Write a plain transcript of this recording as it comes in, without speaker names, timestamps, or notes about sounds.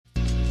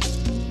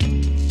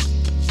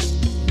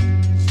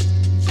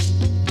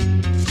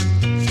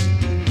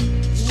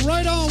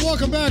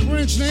Welcome back,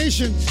 Wrench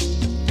Nation.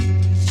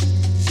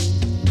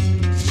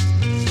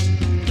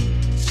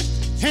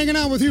 Hanging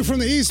out with you from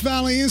the East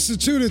Valley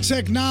Institute of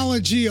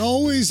Technology.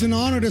 Always an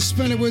honor to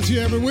spend it with you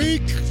every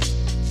week.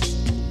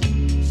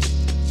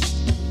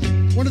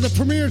 One of the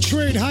premier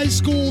trade high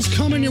schools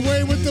coming your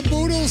way with the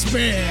Boodles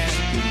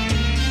Band.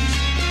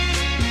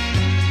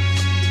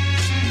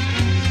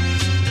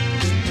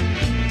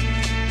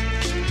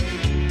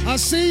 I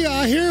see you.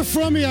 I hear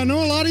from you. I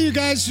know a lot of you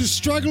guys are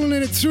struggling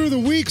in it through the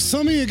week.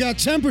 Some of you got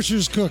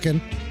temperatures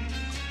cooking.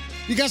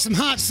 You got some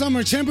hot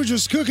summer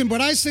temperatures cooking,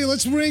 but I say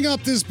let's ring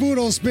up this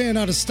Boodles Band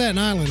out of Staten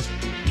Island.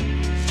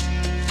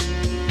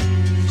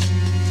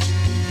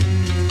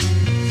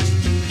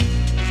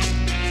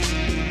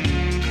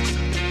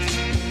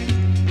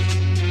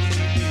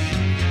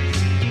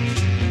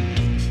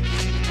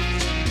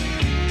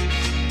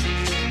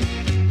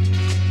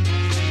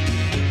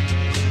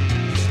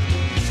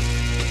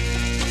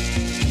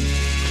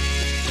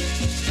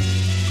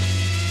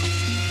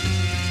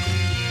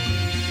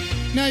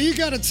 Now, you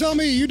got to tell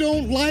me you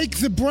don't like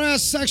the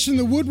brass section,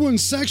 the woodwind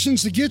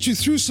sections to get you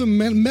through some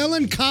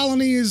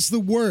melancholy is the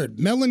word.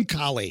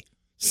 Melancholy.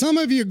 Some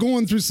of you are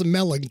going through some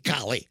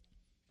melancholy.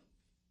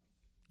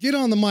 Get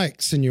on the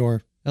mic,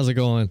 senor. How's it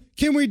going?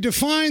 Can we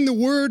define the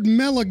word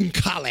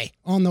melancholy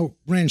on the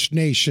Wrench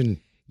Nation?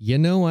 You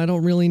know, I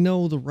don't really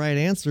know the right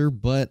answer,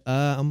 but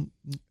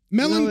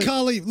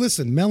melancholy,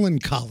 listen,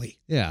 melancholy.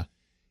 Yeah.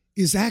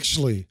 Is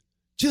actually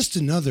just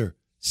another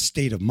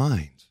state of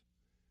mind.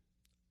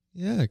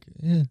 Yeah.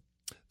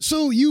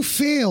 So you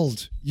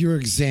failed your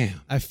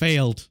exam. I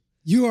failed.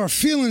 You are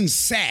feeling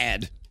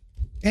sad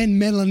and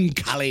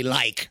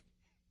melancholy-like.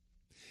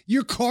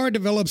 Your car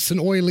develops an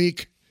oil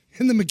leak,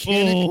 and the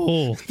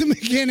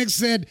mechanic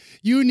said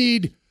you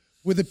need,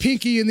 with a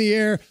pinky in the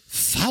air,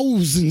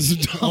 thousands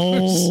of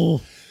dollars.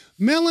 Oh.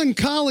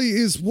 Melancholy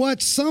is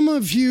what some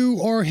of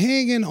you are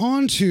hanging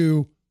on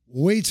to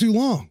way too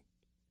long.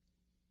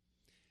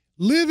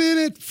 Live in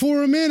it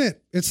for a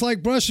minute. It's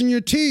like brushing your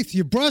teeth.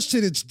 You brushed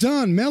it, it's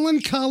done.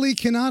 Melancholy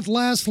cannot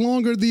last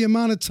longer the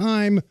amount of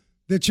time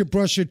that you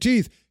brush your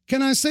teeth.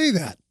 Can I say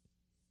that?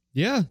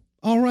 Yeah.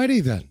 All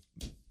righty then.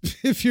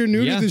 If you're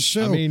new to the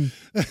show, I mean,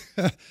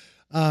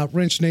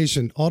 Wrench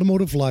Nation,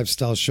 Automotive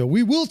Lifestyle Show.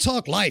 We will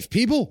talk life,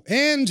 people,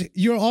 and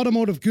your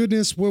automotive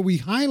goodness, where we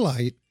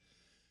highlight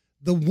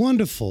the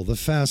wonderful, the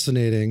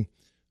fascinating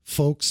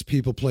folks,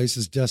 people,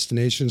 places,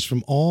 destinations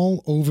from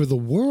all over the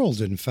world,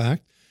 in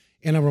fact.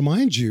 And I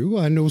remind you,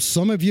 I know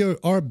some of you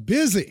are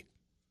busy.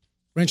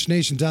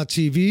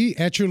 WrenchNation.tv,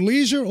 at your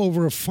leisure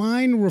over a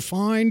fine,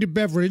 refined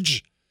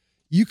beverage,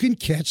 you can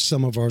catch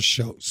some of our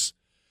shows.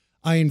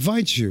 I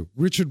invite you,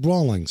 Richard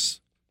Rawlings,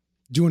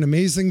 doing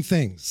amazing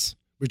things.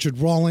 Richard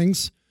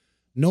Rawlings,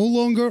 no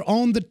longer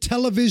on the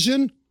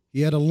television.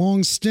 He had a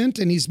long stint,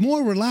 and he's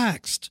more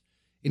relaxed.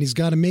 And he's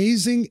got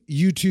amazing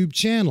YouTube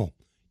channel.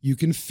 You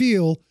can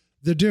feel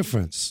the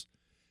difference.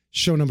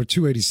 Show number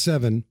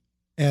 287,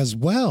 as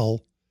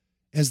well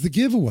as the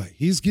giveaway.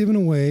 He's giving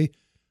away,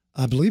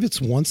 I believe it's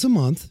once a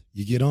month.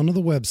 You get onto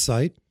the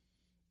website,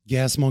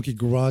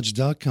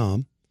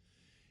 gasmonkeygarage.com.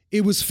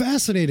 It was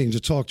fascinating to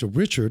talk to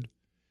Richard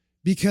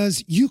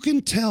because you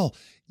can tell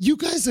you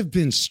guys have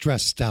been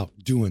stressed out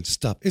doing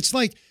stuff. It's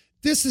like,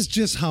 this is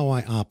just how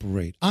I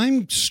operate.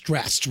 I'm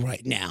stressed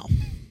right now.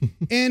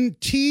 And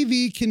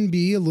TV can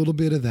be a little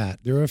bit of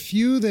that. There are a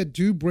few that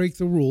do break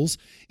the rules.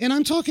 And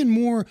I'm talking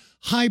more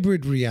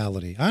hybrid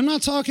reality. I'm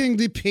not talking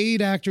the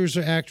paid actors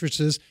or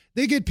actresses.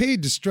 They get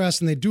paid to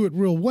stress and they do it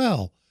real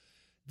well.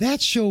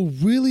 That show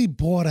really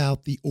brought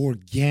out the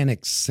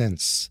organic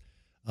sense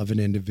of an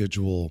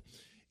individual.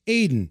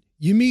 Aiden,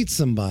 you meet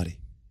somebody.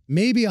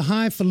 Maybe a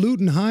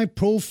highfalutin,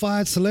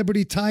 high-profile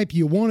celebrity type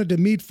you wanted to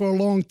meet for a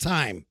long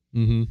time.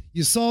 Mm-hmm.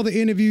 You saw the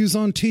interviews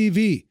on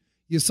TV.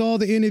 You saw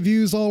the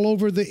interviews all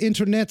over the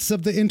internets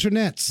of the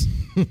internets.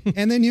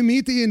 And then you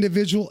meet the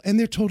individual, and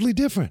they're totally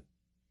different.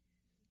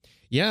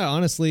 Yeah,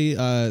 honestly,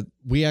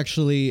 we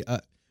actually,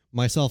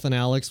 myself and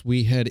Alex,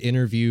 we had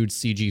interviewed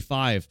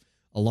CG5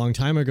 a long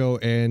time ago,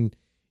 and,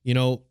 you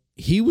know,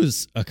 he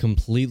was a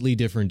completely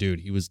different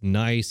dude. He was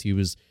nice. He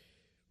was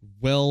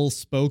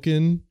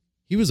well-spoken.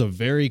 He was a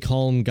very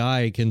calm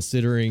guy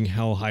considering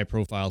how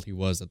high-profile he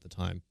was at the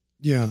time.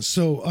 Yeah,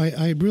 so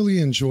I really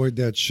enjoyed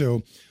that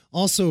show.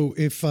 Also,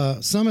 if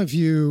some of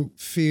you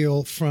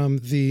feel from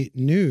the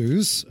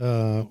news,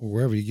 or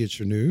wherever you get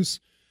your news,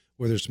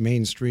 whether it's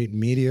mainstream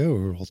media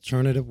or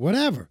alternative,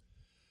 whatever,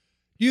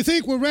 do you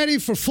think we're ready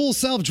for full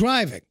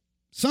self-driving?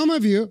 Some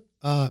of you,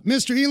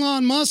 Mr.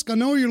 Elon Musk, I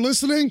know you're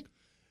listening.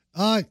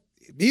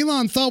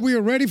 Elon thought we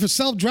were ready for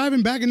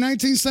self-driving back in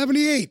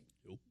 1978.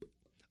 Nope.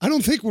 I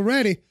don't think we're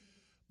ready,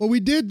 but we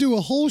did do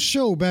a whole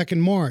show back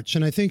in March,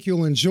 and I think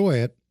you'll enjoy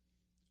it.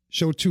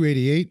 Show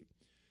 288,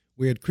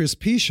 we had Chris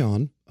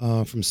Pichon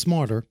from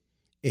Smarter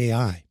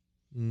AI.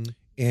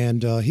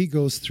 And he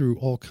goes through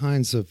all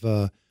kinds of,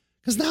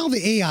 because now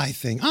the AI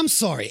thing, I'm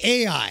sorry,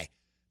 AI.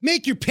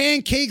 Make your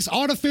pancakes,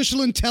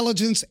 artificial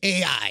intelligence,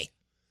 AI.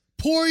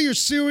 Pour your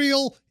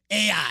cereal,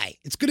 AI.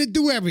 It's going to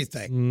do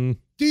everything.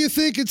 Do you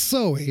think it's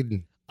so,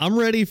 Aiden? I'm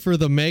ready for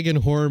the Megan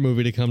horror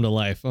movie to come to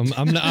life.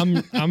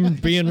 I'm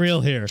being real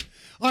here.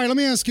 All right, let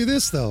me ask you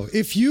this, though.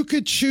 If you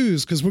could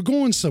choose, because we're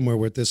going somewhere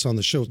with this on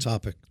the show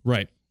topic.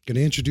 Right. Going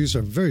to introduce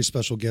our very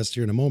special guest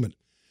here in a moment.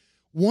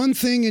 One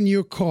thing in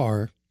your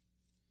car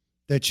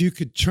that you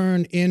could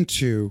turn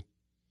into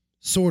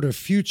sort of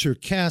future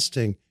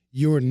casting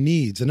your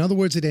needs. In other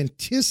words, it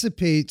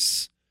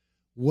anticipates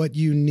what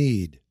you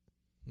need.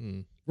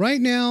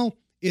 Right now,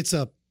 it's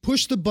a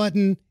push the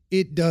button,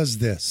 it does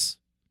this.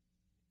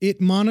 It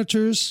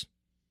monitors,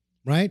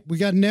 right? We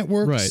got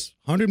networks, right.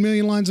 100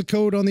 million lines of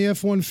code on the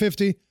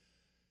F-150.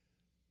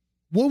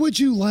 What would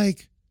you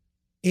like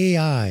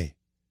AI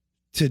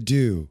to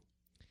do?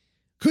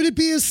 Could it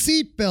be a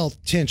seatbelt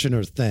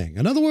tensioner thing?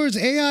 In other words,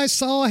 AI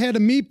saw I had a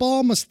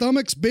meatball, my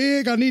stomach's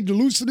big, I need to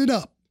loosen it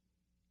up.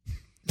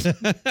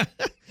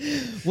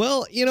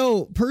 Well,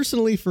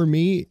 personally for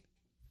me,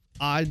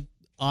 odd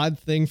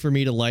thing for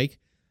me to like,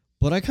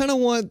 but I kind of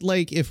want,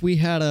 like, if we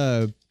had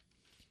an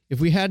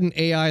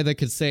AI that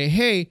could say,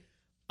 hey,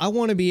 I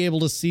want to be able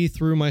to see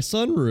through my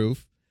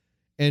sunroof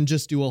and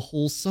just do a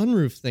whole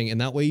sunroof thing.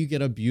 And that way you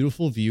get a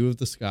beautiful view of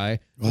the sky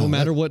no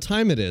matter what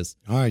time it is.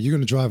 All right, you're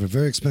going to drive a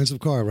very expensive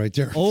car right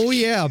there. Oh,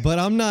 yeah, but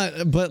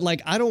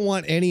I don't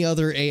want any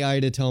other AI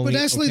to tell me,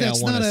 actually, okay,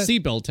 that's I want not a a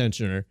seatbelt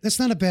tensioner. That's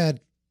not a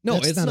bad No,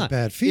 That's it's not a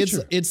bad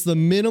feature. It's the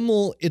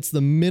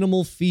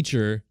minimal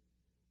feature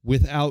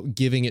without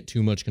giving it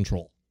too much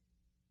control.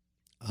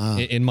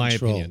 In my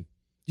opinion.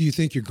 Do you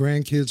think your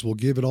grandkids will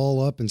give it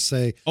all up and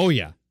say, "Oh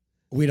yeah,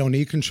 we don't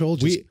need control.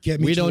 Just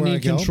get me we to don't where need I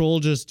go"? control.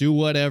 Just do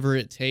whatever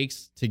it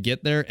takes to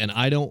get there." And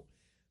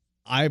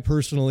I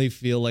personally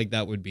feel like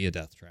that would be a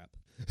death trap.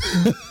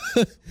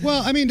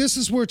 Well, I mean, this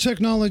is where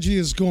technology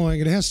is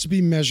going. It has to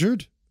be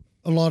measured.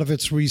 A lot of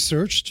it's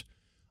researched.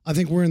 I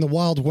think we're in the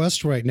Wild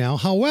West right now.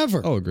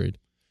 However, agreed.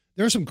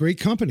 There are some great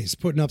companies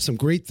putting up some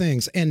great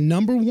things. And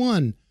number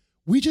one,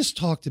 we just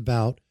talked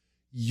about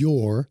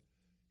your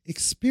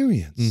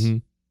experience. Mm-hmm.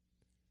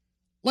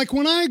 Like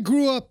when I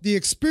grew up, the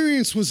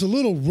experience was a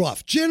little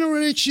rough.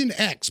 Generation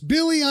X,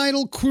 Billy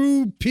Idol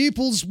crew,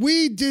 peoples,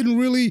 we didn't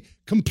really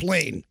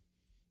complain.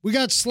 We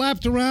got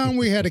slapped around.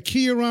 We had a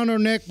key around our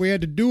neck. We had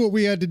to do what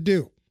we had to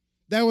do.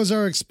 That was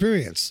our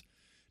experience.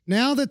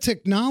 Now that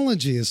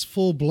technology is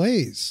full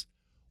blaze,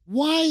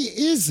 why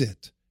is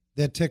it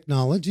that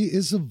technology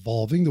is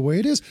evolving the way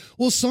it is?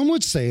 Well, some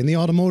would say in the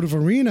automotive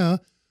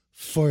arena,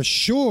 for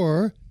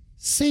sure,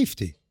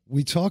 safety.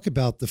 We talk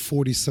about the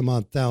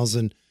 40-some-odd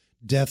thousand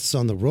deaths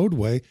on the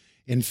roadway.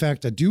 In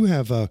fact, I do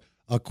have a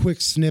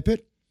quick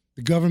snippet.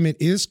 The government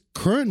is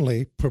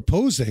currently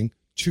proposing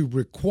to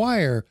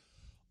require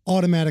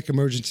automatic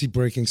emergency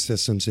braking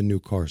systems in new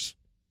cars.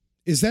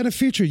 Is that a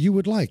feature you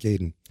would like,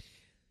 Aiden?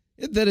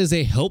 That is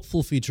a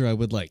helpful feature I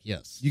would like,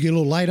 yes. You get a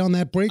little light on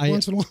that brake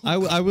once in a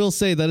while? I will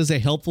say that is a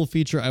helpful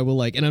feature I will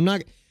like. And I'm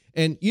not,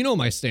 and you know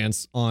my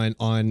stance on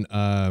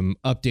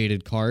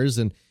updated cars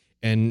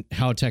and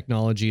how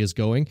technology is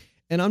going.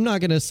 And I'm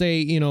not going to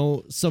say,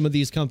 some of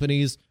these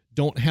companies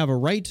don't have a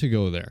right to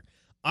go there.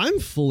 I'm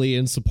fully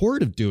in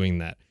support of doing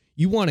that.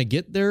 You want to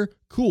get there?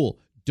 Cool.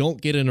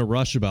 Don't get in a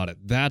rush about it.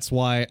 That's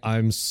why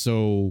I'm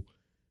so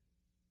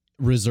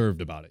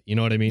reserved about it. You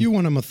know what I mean? You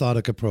want a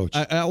methodic approach.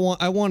 I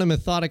want a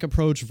methodic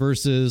approach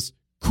versus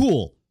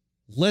cool.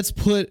 Let's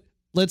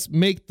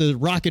make the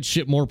rocket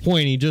ship more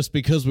pointy just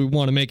because we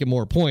want to make it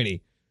more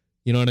pointy.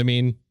 You know what I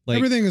mean? Like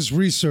everything is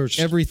researched.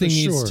 Everything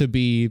needs to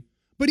be.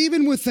 But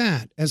even with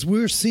that, as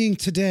we're seeing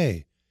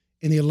today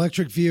in the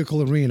electric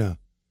vehicle arena,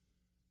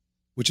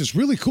 which is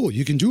really cool.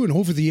 You can do an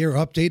over-the-air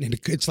update, and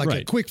it's like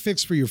a quick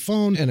fix for your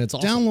phone. And it's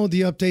awesome. Download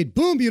the update.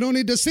 Boom, you don't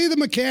need to see the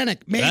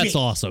mechanic. Maybe. That's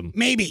awesome.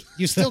 Maybe.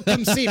 You still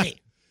come see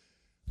me.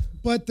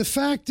 But the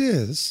fact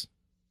is,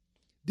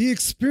 the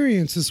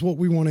experience is what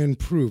we want to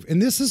improve.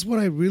 And this is what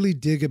I really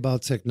dig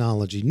about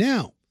technology.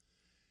 Now,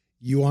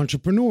 you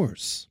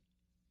entrepreneurs,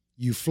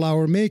 you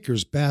flower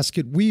makers,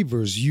 basket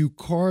weavers, you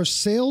car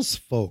sales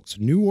folks,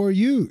 new or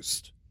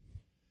used,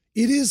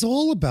 it is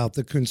all about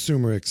the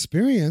consumer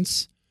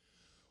experience.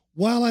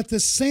 While at the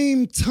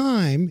same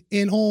time,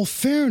 in all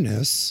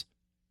fairness,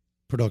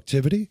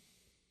 productivity,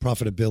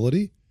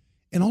 profitability,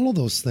 and all of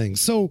those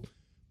things. So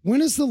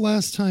when is the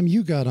last time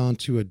you got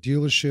onto a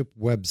dealership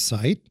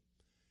website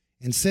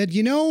and said,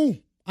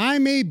 I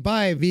may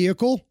buy a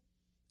vehicle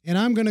and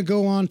I'm going to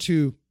go on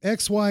to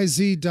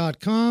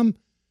xyz.com.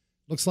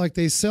 Looks like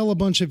they sell a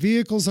bunch of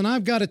vehicles and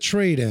I've got a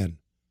trade-in.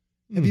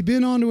 Have you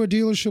been onto a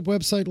dealership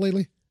website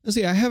lately?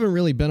 See, I haven't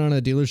really been on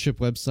a dealership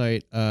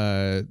website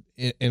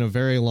in a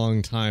very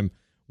long time.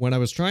 When I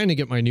was trying to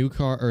get my new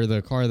car, or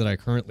the car that I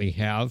currently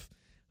have,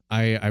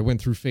 I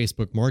went through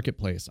Facebook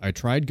Marketplace. I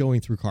tried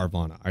going through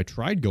Carvana. I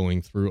tried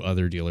going through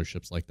other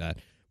dealerships like that,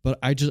 but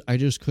I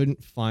just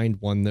couldn't find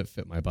one that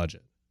fit my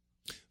budget.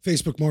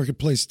 Facebook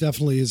Marketplace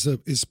definitely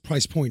is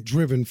price point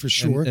driven for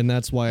sure, and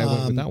that's why I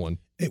went with that one.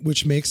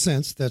 Which makes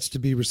sense. That's to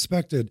be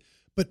respected.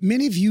 But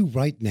many of you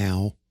right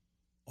now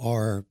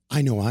are,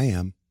 I know I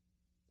am.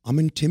 I'm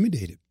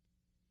intimidated.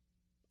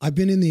 I've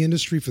been in the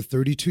industry for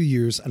 32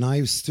 years, and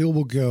I still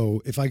will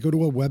go, if I go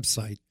to a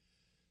website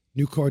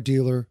new car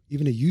dealer,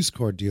 even a used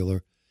car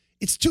dealer,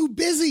 it's too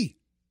busy.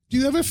 Do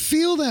you ever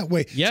feel that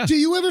way? Yeah. Do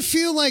you ever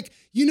feel like,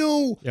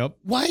 Yep.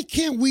 why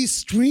can't we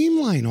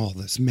streamline all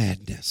this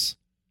madness?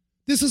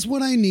 This is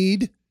what I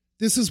need.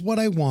 This is what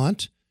I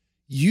want.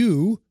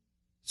 You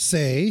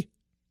say,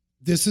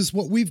 this is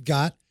what we've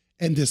got,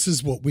 and this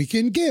is what we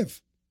can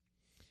give.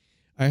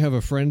 I have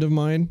a friend of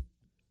mine,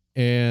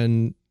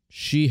 and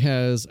she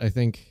has, I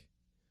think,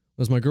 it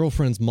was my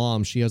girlfriend's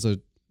mom. She has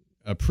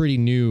a pretty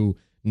new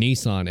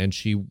Nissan, and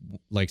she,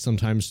 like,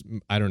 sometimes,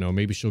 I don't know,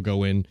 maybe she'll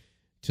go in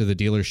to the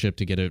dealership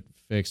to get it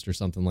fixed or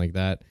something like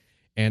that.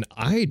 And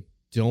I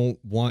don't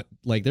want,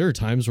 like, there are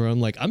times where I'm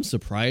like, I'm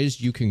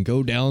surprised you can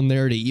go down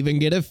there to even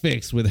get it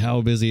fixed with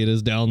how busy it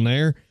is down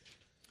there.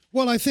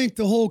 Well, I think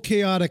the whole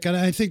chaotic, and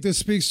I think this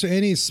speaks to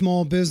any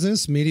small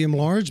business, medium,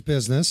 large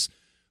business,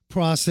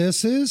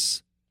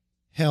 processes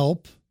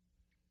help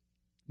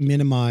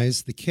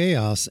minimize the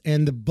chaos.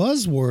 And the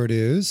buzzword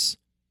is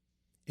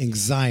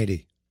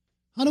anxiety.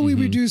 How do we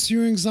reduce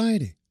your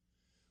anxiety?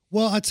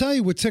 Well, I tell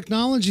you, with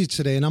technology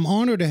today, and I'm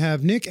honored to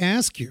have Nick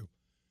Askew.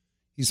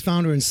 He's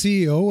founder and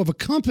CEO of a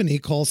company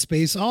called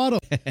Space Auto.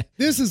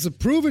 This is a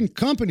proven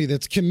company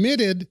that's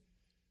committed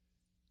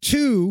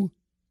to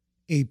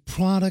a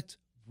product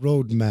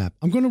roadmap.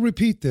 I'm going to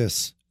repeat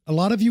this. A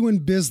lot of you in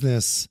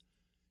business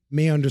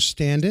may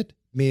understand it,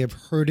 may have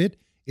heard it.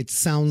 It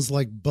sounds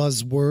like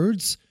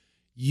buzzwords.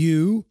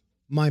 You,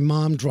 my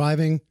mom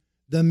driving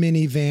the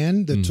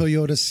minivan, the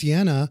Toyota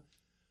Sienna.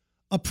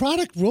 A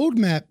product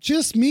roadmap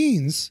just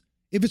means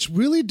if it's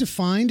really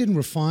defined and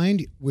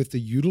refined with the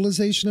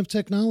utilization of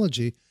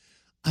technology,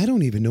 I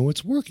don't even know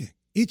it's working.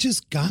 It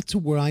just got to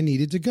where I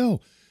needed to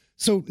go.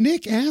 So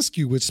Nick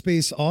Askew with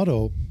Space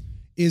Auto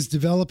is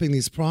developing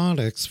these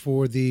products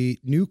for the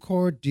new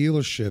car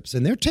dealerships,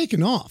 and they're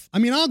taking off. I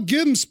mean, I'll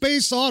give them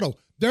Space Auto.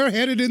 They're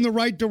headed in the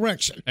right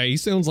direction. Hey, he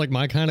sounds like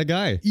my kind of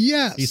guy.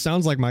 Yes. He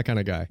sounds like my kind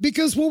of guy.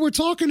 Because what we're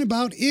talking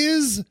about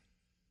is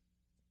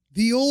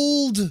the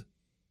old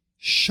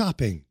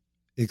shopping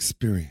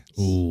experience.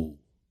 Ooh.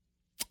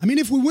 I mean,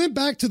 if we went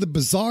back to the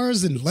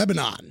bazaars in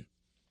Lebanon,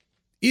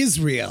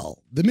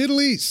 Israel, the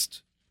Middle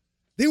East,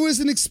 there was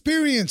an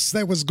experience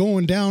that was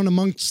going down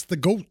amongst the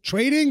goat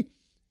trading,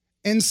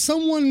 and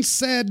someone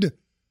said,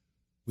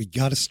 we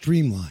got to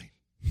streamline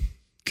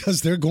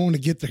because they're going to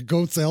get their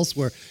goats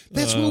elsewhere.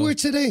 That's where we're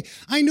today.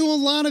 I know a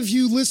lot of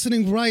you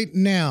listening right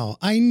now.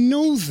 I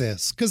know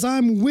this because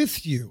I'm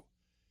with you.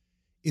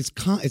 It's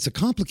a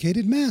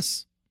complicated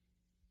mess.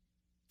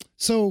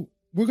 So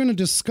we're going to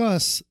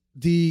discuss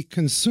the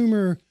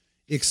consumer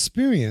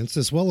experience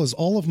as well as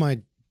all of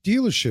my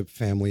dealership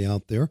family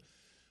out there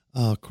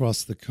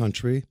across the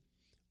country.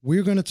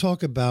 We're going to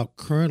talk about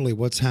currently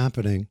what's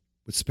happening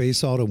with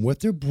Space Auto and what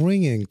they're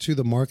bringing to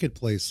the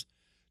marketplace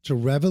to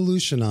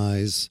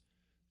revolutionize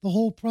the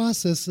whole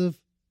process of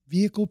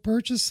vehicle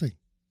purchasing.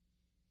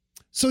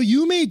 So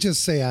you may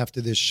just say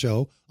after this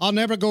show, I'll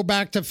never go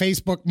back to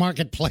Facebook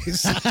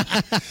Marketplace.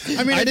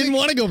 I didn't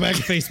want to go back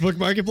to Facebook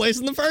Marketplace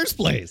in the first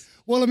place.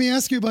 Well, let me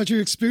ask you about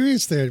your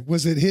experience there.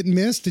 Was it hit and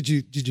miss? Did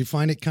you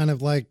find it kind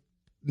of like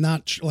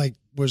not like,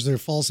 was there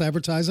false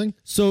advertising?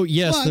 So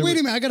yes. Well, wait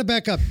a minute. I got to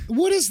back up.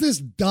 What is this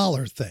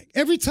dollar thing?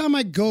 Every time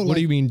I go, what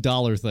do you mean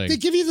dollar thing? They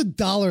give you the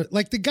dollar,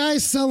 like the guy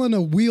selling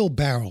a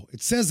wheelbarrow.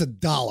 It says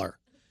 $1.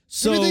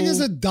 So everything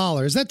is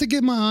 $1. Is that to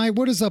get my eye?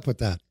 What is up with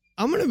that?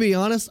 I'm going to be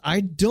honest.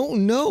 I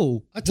don't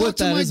know. I talked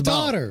to my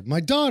daughter.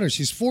 My daughter,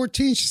 she's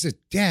 14. She said,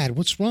 Dad,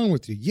 what's wrong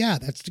with you? Yeah,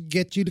 that's to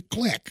get you to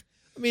click.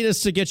 I mean,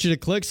 it's to get you to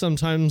click.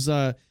 Sometimes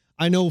I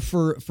know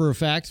for a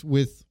fact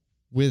with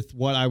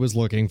what I was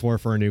looking for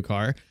a new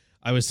car,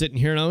 I was sitting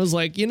here and I was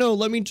like,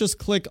 let me just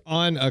click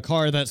on a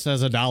car that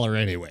says $1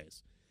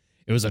 anyways.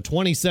 It was a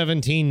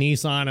 2017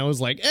 Nissan. I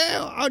was like,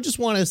 I just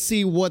want to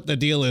see what the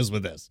deal is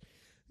with this.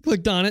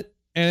 Clicked on it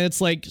and it's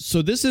like,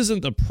 so this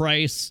isn't the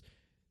price.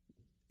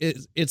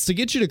 It's to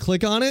get you to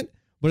click on it,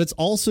 but it's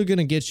also going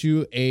to get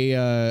you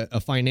a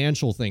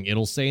financial thing.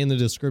 It'll say in the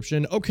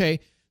description,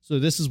 okay, so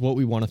this is what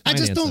we want to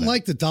finance. I just don't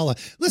like the dollar.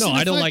 Listen, no,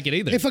 I don't like it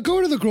either. If I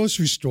go to the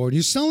grocery store and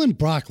you're selling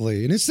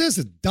broccoli and it says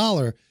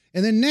 $1,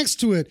 and then next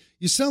to it,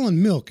 you're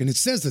selling milk and it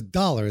says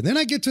 $1, and then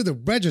I get to the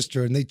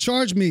register and they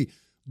charge me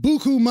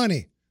buku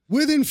money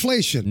with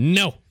inflation.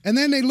 No. And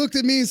then they looked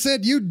at me and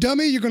said, you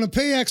dummy, you're going to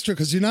pay extra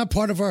because you're not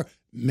part of our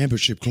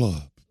membership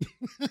club.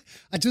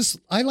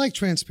 I like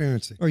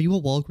transparency. Are you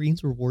a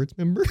Walgreens Rewards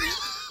member?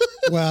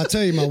 Well, I'll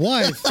tell you, my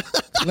wife,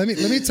 let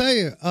me tell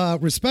you,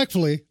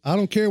 respectfully, I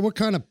don't care what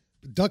kind of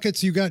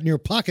ducats you got in your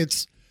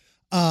pockets.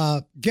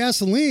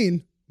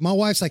 Gasoline, my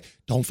wife's like,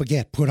 don't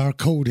forget, put our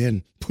code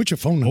in, put your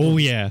phone number. Oh,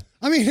 yeah.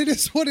 I mean, it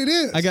is what it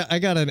is. I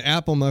got an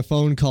app on my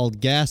phone called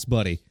Gas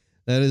Buddy.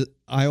 That is,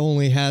 I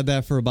only had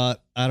that for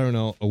about, I don't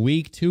know, a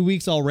week, 2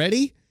 weeks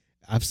already.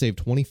 I've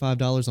saved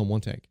 $25 on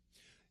one tank.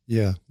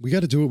 Yeah, we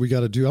got to do what we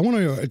got to do. I want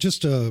to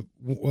just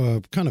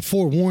kind of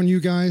forewarn you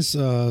guys.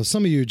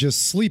 Some of you are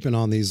just sleeping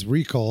on these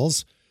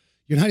recalls.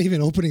 You're not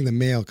even opening the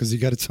mail because you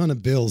got a ton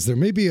of bills. There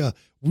may be a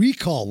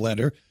recall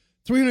letter.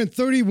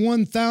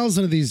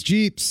 331,000 of these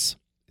Jeeps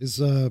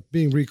is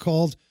being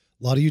recalled.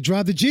 A lot of you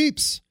drive the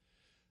Jeeps.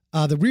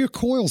 The rear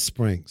coil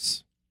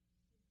springs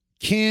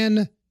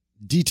can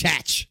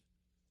detach.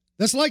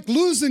 That's like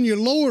losing your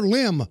lower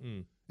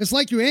limb. It's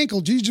like your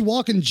ankle. You're just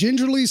walking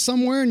gingerly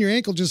somewhere and your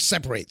ankle just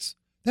separates.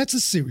 That's a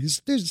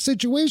serious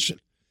situation.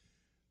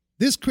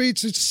 This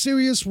creates a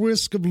serious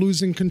risk of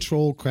losing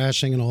control,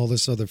 crashing, and all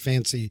this other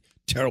fancy,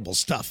 terrible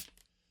stuff.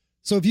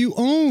 So if you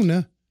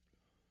own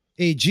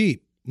a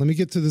Jeep, let me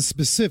get to the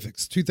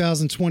specifics.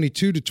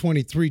 2022 to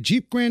 23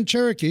 Jeep Grand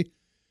Cherokee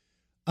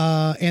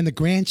and the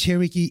Grand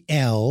Cherokee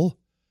L,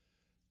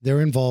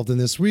 they're involved in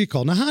this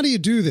recall. Now, how do you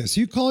do this?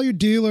 You call your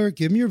dealer,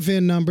 give them your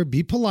VIN number,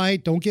 be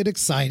polite, don't get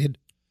excited.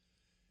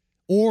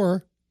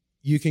 Or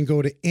you can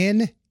go to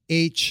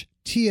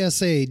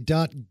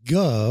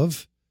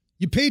nhtsa.gov.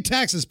 You pay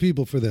taxes,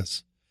 people, for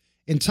this.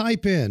 And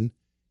type in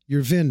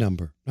your VIN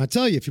number. I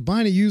tell you, if you're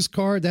buying a used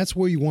car, that's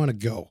where you want to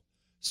go.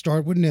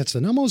 Start with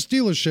NHTSA. Now, most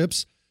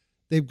dealerships,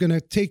 they're going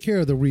to take care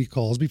of the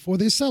recalls before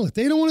they sell it.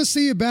 They don't want to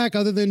see you back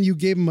other than you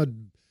gave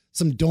them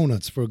some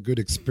donuts for a good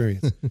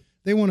experience.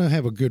 They want to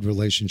have a good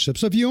relationship.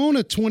 So if you own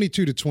a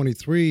 22 to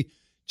 23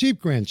 Jeep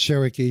Grand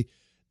Cherokee,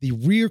 the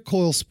rear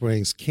coil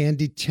springs can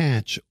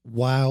detach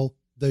while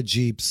the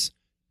Jeep's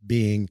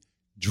being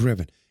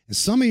driven. And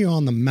some of you are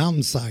on the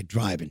mountainside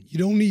driving. You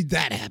don't need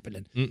that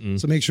happening.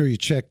 So make sure you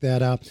check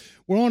that out.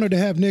 We're honored to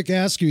have Nick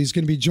Askew. He's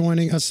going to be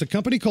joining us. A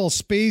company called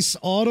Space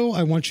Auto.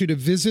 I want you to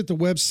visit the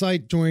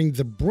website during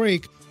the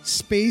break,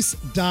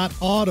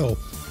 space.auto.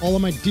 All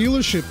of my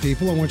dealership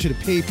people, I want you to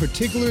pay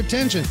particular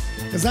attention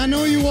because I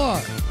know you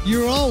are.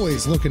 You're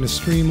always looking to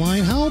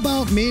streamline. How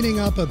about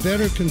making up a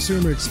better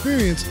consumer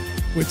experience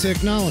with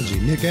technology?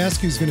 Nick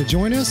Askew is going to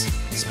join us.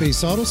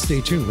 Space Auto.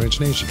 Stay tuned.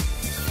 Wrench Nation.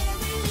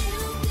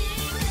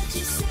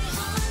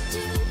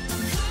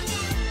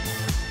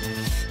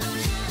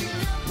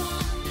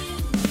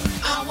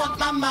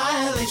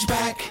 Mileage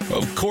back.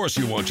 Of course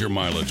you want your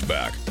mileage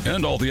back.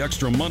 And all the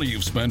extra money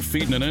you've spent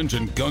feeding an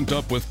engine gunked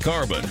up with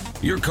carbon.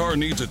 Your car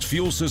needs its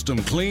fuel system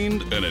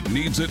cleaned, and it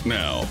needs it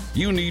now.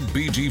 You need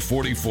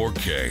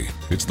BG44K.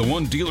 It's the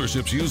one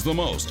dealerships use the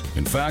most.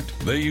 In fact,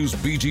 they use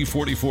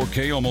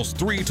BG44K almost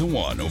 3 to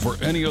 1 over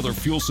any other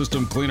fuel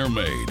system cleaner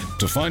made.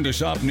 To find a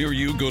shop near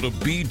you, go to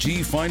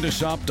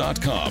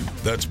bgfindashop.com.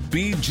 That's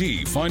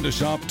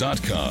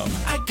bgfindashop.com.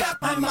 I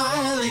got my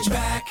mileage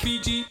back.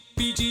 BG.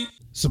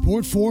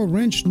 Support for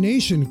Wrench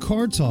Nation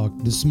Car Talk,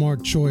 the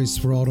smart choice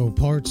for auto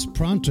parts.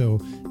 Pronto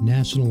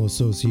National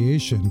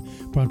Association.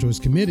 Pronto is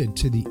committed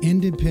to the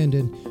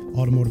independent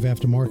automotive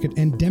aftermarket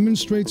and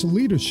demonstrates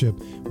leadership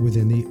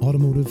within the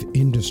automotive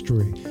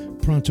industry.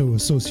 Pronto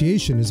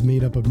Association is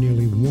made up of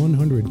nearly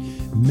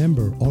 100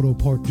 member auto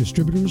part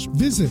distributors.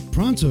 Visit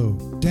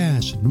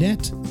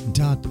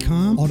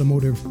pronto-net.com.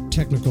 Automotive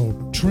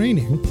technical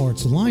training,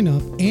 parts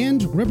lineup,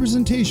 and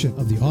representation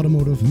of the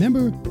automotive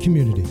member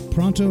community.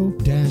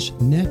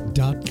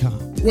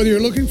 Pronto-net.com. Whether you're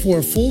looking for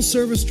a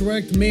full-service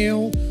direct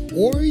mail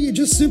or you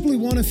just simply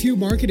want a few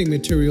marketing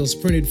materials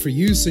printed for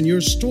use in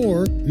your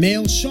store,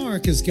 Mail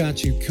Shark has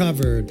got you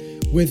covered.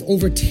 With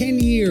over 10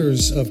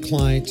 years of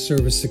client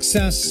service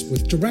success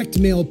with direct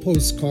mail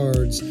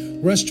postcards,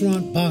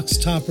 restaurant box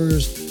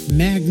toppers,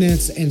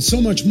 magnets, and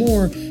so much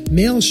more,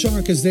 Mail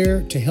Shark is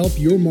there to help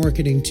your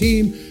marketing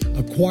team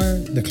acquire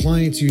the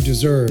clients you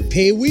deserve.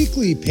 Pay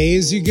weekly, pay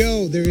as you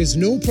go. There is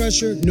no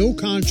pressure, no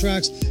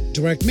contracts,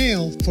 direct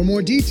mail. For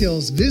more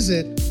details,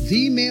 visit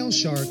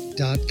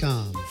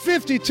themailshark.com.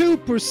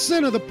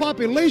 52% of the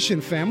population,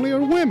 family,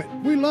 are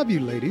women. We love you,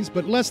 ladies,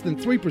 but less than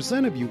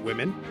 3% of you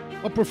women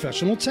are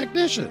professional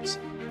technicians.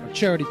 Our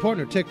charity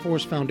partner, Tech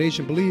Force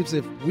Foundation, believes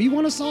if we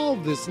want to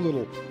solve this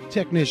little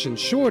technician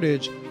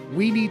shortage,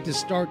 we need to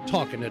start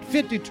talking at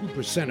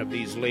 52% of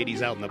these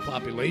ladies out in the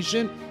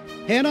population.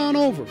 Head on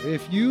over.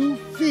 If you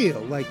feel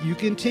like you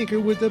can tinker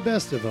with the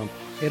best of them,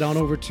 head on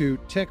over to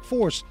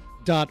techforce.org.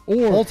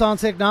 Bolt-On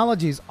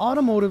Technologies,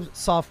 automotive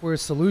software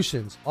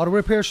solutions. Auto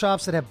repair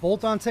shops that have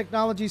Bolt-On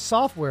Technology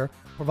software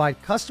provide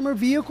customer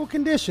vehicle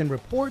condition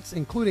reports,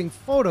 including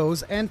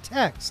photos and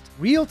text,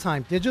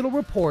 real-time digital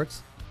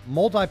reports,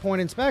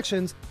 multi-point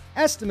inspections,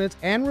 estimates,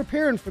 and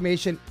repair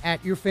information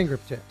at your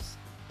fingertips.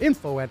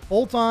 Info at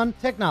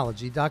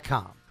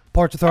boltontechnology.com.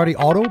 Parts Authority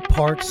Auto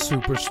Parts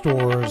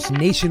Superstores,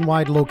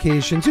 nationwide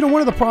locations. You know, one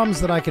of the problems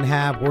that I can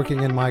have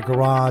working in my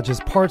garage is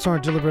parts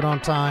aren't delivered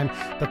on time.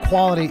 The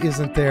quality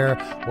isn't there.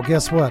 Well,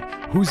 guess what?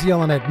 Who's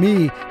yelling at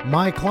me?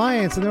 My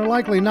clients, and they're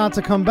likely not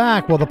to come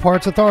back. Well, the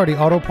Parts Authority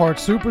Auto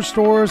Parts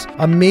Superstores,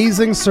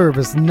 amazing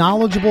service,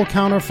 knowledgeable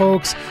counter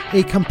folks,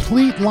 a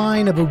complete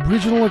line of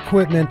original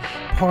equipment,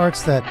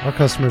 parts that our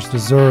customers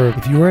deserve.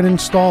 If you're an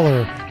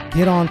installer,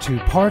 get on to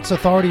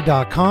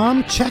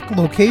partsauthority.com. Check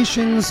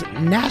locations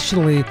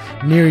nationally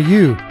near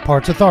you.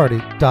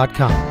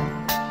 partsauthority.com.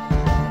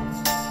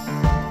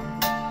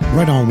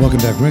 Right on. Welcome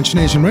back, Wrench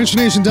Nation.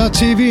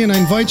 WrenchNation.tv. And I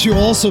invite you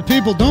also,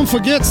 people, don't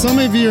forget, some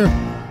of you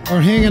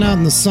are hanging out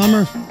in the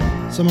summer.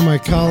 Some of my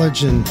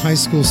college and high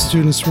school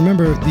students.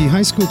 Remember, the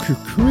high school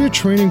career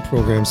training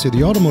programs here,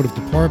 the automotive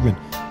department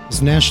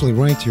is nationally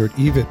ranked here at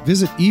EVIT.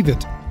 Visit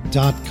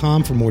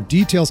EVIT.com for more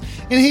details.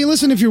 And hey,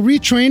 listen, if you're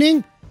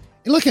retraining,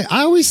 Look,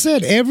 I always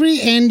said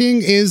every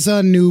ending is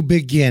a new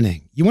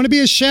beginning. You want to be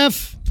a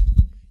chef?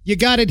 You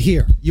got it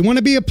here. You want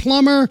to be a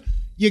plumber?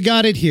 You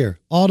got it here.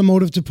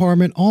 Automotive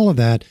department, all of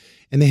that.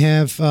 And they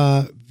have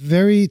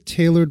very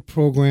tailored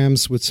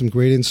programs with some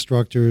great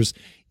instructors.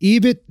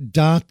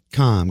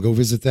 ebit.com. Go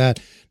visit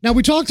that. Now,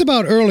 we talked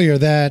about earlier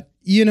that,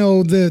 you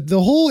know, the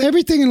whole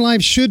everything in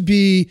life should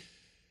be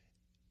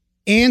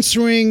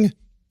answering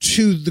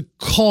to the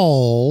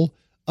call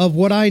of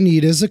what I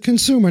need as a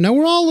consumer. Now,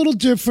 we're all a little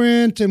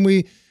different, and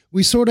we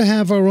sort of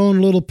have our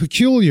own little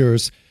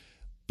peculiars,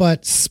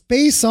 but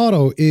Space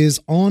Auto is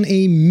on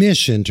a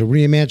mission to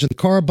reimagine the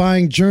car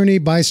buying journey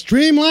by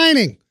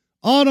streamlining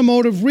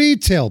automotive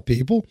retail,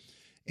 people.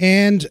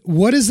 And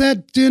what is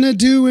that going to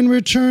do in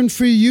return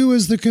for you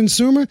as the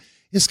consumer?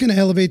 It's going to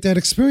elevate that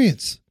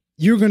experience.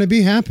 You're going to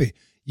be happy.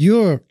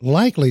 You're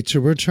likely to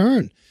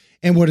return.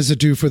 And what does it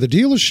do for the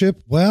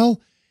dealership?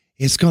 Well,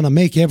 it's going to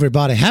make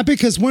everybody happy,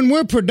 because when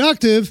we're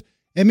productive,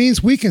 it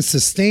means we can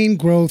sustain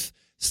growth,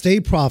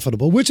 stay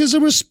profitable, which is a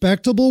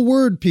respectable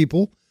word,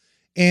 people.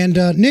 And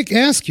Nick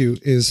Askew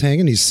is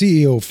hanging. He's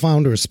CEO,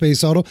 founder of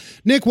Space Auto.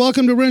 Nick,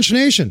 welcome to Wrench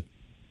Nation.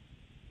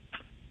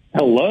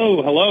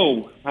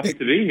 Hello. Happy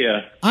to be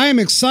here. I am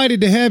excited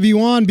to have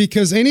you on,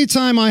 because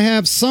anytime I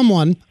have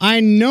someone,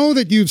 I know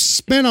that you've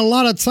spent a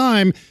lot of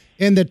time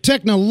in the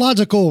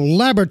technological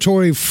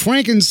laboratory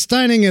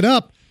Frankensteining it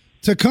up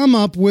to come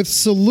up with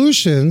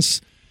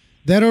solutions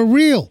that are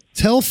real.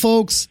 Tell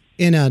folks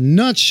in a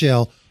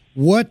nutshell,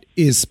 what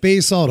is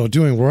Space Auto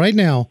doing right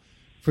now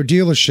for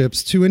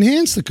dealerships to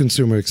enhance the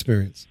consumer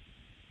experience?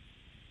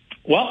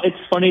 Well, it's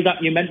funny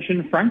that you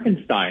mentioned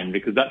Frankenstein,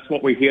 because that's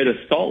what we're here to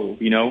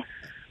solve. You know,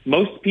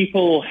 most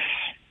people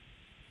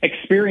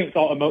experience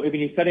automotive,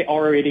 and you said it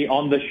already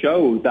on the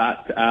show,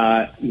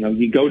 that,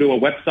 you go to a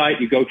website,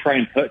 you go try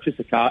and purchase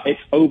a car,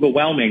 it's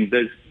overwhelming.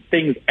 There's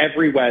things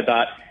everywhere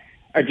that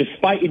are just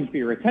fighting for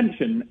your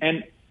attention.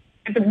 And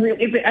at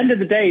the end of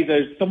the day,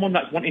 there's someone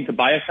that's wanting to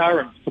buy a car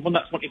and someone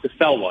that's wanting to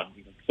sell one.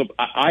 So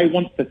I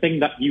want the thing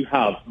that you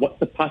have. What's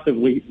the path of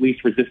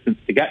least resistance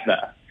to get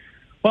there?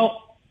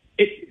 Well,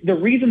 the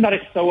reason that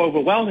it's so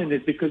overwhelming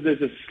is because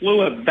there's a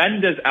slew of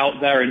vendors out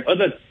there and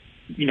other,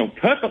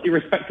 perfectly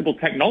respectable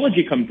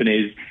technology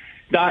companies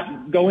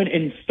that go and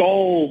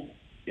install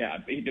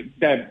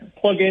their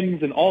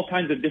plugins and all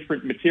kinds of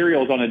different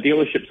materials on a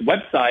dealership's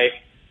website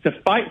to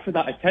fight for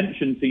that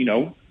attention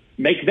to,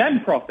 make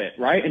them profit,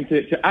 right? And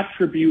to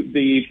attribute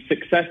the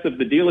success of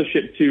the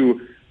dealership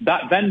to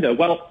that vendor.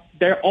 Well,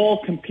 they're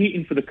all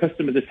competing for the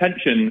customer's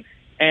attention,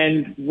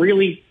 and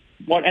really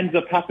what ends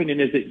up happening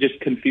is it just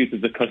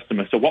confuses the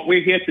customer. So what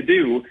we're here to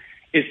do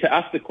is to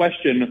ask the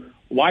question,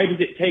 why does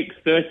it take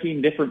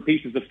 13 different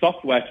pieces of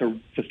software to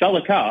sell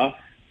a car?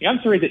 The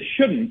answer is it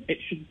shouldn't.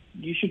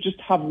 You should just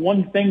have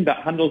one thing that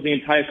handles the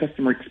entire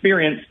customer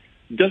experience,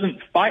 doesn't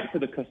fight for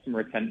the customer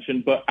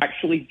attention, but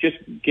actually just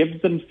gives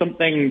them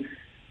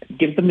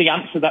the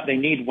answer that they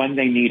need when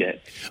they need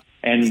it,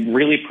 and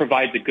really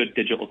provides a good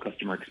digital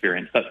customer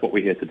experience. That's what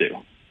we're here to do.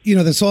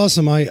 That's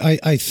awesome.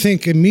 I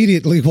think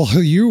immediately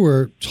while you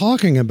were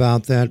talking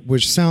about that,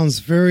 which sounds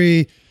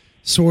very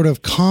sort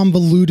of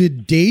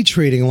convoluted day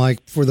trading,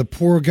 like for the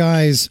poor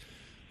guys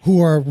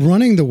who are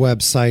running the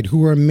website,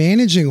 who are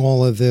managing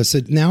all of this,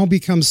 it now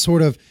becomes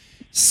sort of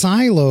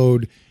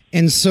siloed.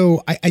 And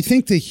so I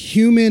think the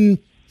human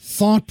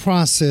thought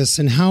process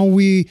and how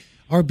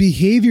our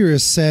behavior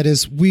is set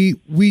is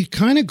we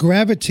kind of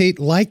gravitate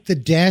like the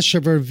dash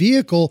of our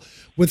vehicle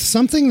with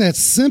something that's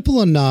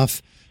simple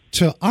enough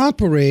to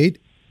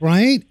operate,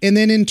 right? And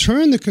then in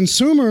turn, the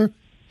consumer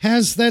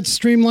has that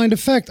streamlined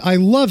effect. I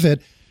love it.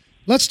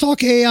 Let's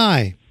talk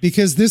AI,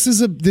 because this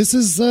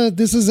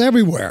is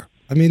everywhere.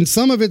 I mean,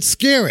 some of it's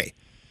scary.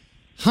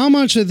 How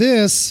much of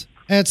this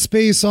at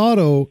Space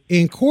Auto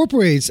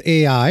incorporates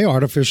AI,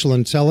 artificial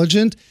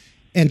intelligence,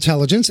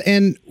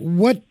 and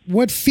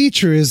what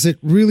feature is it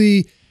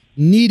really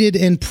needed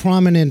and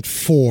prominent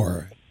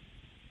for?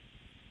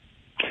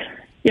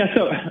 Yeah,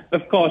 so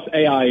of course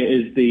AI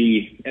is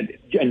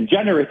and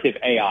generative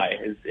AI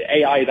is the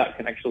AI that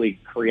can actually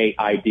create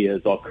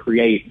ideas or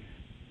create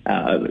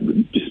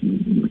just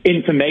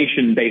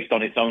information based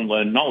on its own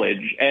learned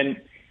knowledge. And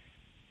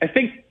I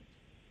think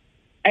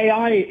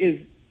AI is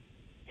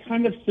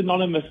kind of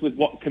synonymous with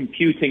what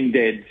computing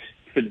did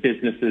for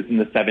businesses in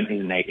the 70s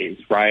and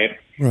 80s, right?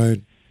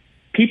 Right.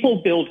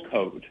 People build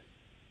code,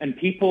 and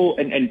people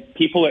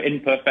are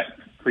imperfect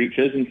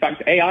creatures. In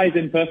fact, AI is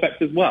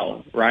imperfect as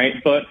well,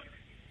 right? But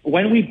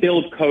when we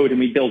build code, and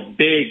we build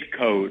big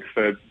code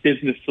for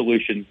business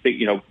solutions,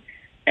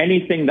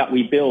 anything that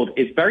we build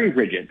is very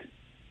rigid,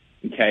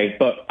 okay?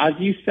 But as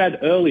you said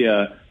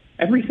earlier,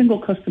 every single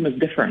customer is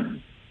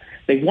different.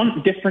 They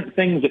want different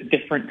things at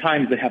different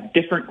times. They have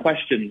different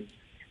questions.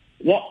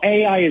 What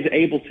AI is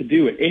able to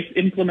do, if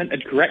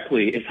implemented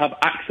correctly, is have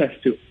access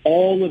to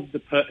all of the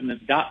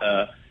pertinent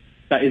data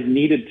that is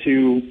needed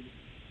to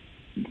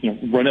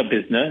run a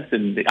business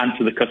and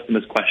answer the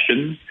customer's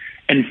questions,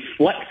 and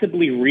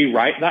flexibly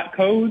rewrite that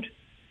code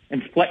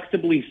and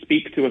flexibly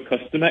speak to a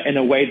customer in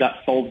a way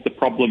that solves the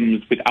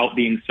problems without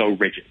being so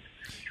rigid.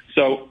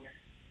 So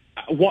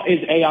what is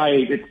AI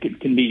it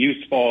can be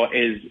used for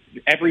is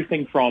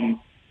everything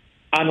from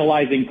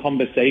analyzing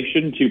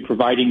conversation to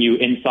providing you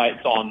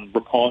insights on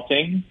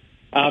reporting.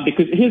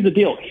 Because here's the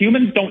deal,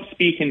 humans don't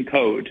speak in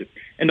code.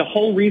 And the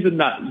whole reason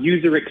that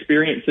user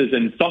experiences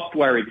and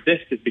software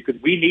exist is because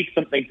we need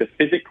something to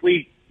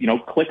physically,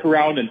 click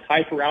around and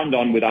type around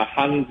on with our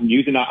hands and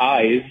using our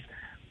eyes,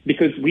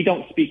 because we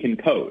don't speak in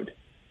code.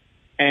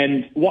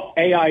 And what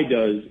AI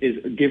does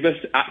is give us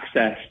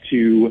access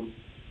to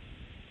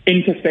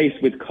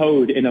interface with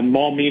code in a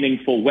more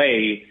meaningful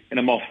way, in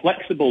a more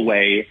flexible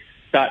way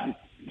that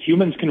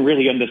humans can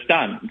really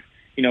understand.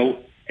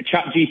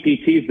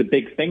 ChatGPT is the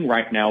big thing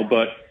right now,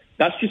 but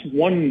that's just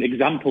one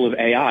example of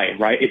AI,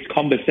 right? It's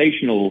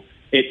conversational,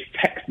 it's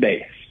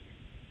text-based,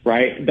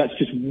 right? That's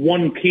just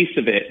one piece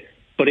of it,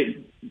 but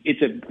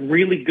it's a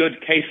really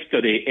good case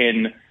study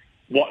in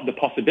what the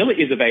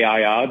possibilities of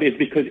AI are, is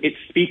because it's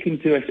speaking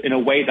to us in a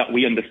way that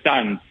we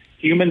understand.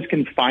 Humans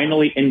can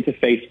finally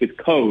interface with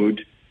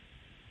code,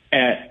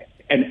 and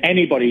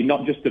anybody,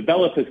 not just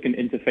developers, can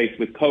interface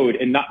with code,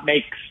 and that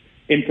makes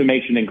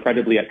information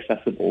incredibly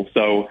accessible.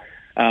 So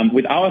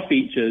with our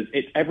features,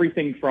 it's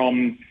everything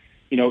from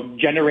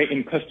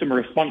generating customer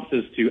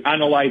responses to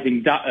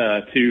analyzing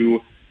data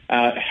to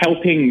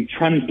helping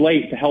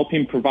translate, to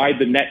helping provide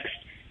the next,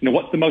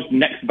 what's the most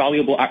next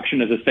valuable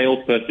action as a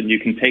salesperson you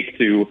can take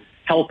to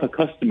help a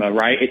customer,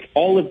 right? It's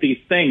all of these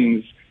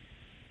things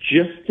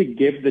just to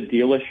give the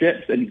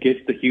dealerships and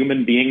give the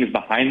human beings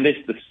behind this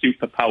the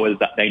superpowers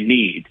that they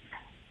need.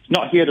 It's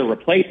not here to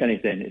replace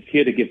anything. It's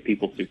here to give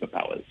people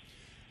superpowers.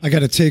 I got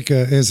to take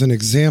as an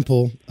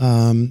example,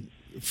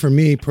 for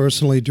me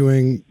personally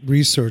doing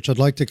research, I'd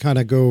like to kind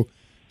of go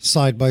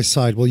side by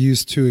side. We'll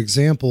use two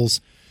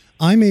examples.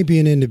 I may be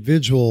an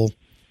individual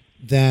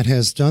that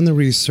has done the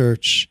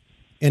research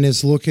and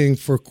is looking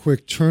for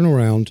quick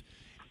turnaround.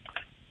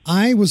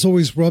 I was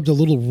always rubbed a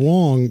little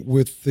wrong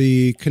with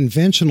the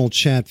conventional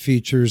chat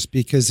features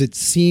because it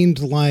seemed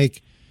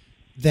like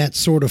that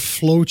sort of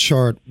flow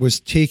chart was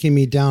taking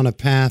me down a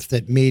path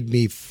that made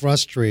me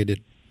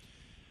frustrated.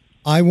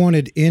 I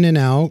wanted in and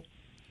out.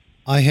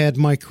 I had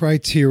my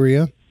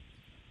criteria,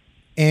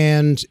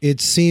 and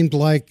it seemed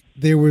like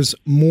there was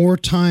more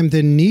time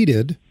than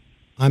needed.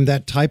 I'm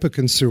that type of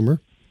consumer.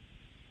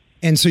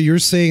 And so you're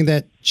saying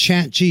that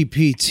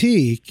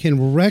ChatGPT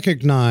can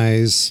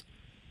recognize,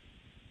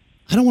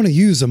 I don't want to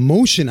use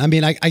emotion. I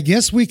mean, I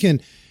guess we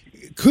can,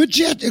 could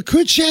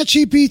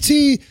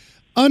ChatGPT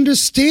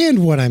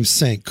understand what I'm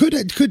saying? Could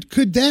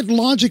that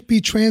logic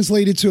be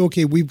translated to,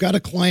 okay, we've got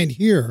a client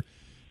here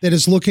that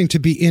is looking to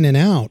be in and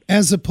out,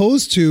 as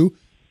opposed to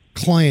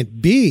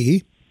client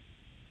B,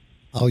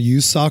 I'll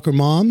use soccer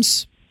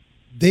moms.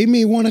 They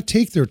may want to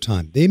take their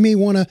time. They may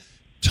want to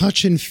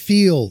touch and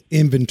feel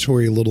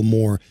inventory a little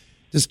more.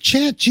 Does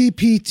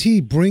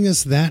ChatGPT bring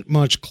us that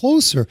much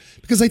closer?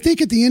 Because I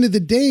think at the end of the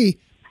day,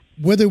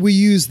 whether we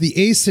use the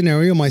A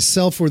scenario,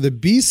 myself, or the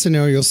B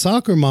scenario,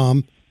 soccer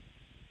mom,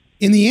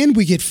 in the end,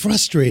 we get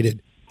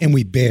frustrated and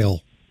we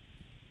bail.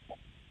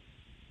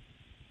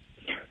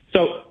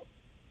 So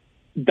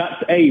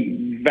that's a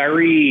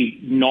very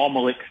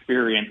normal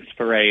experience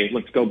for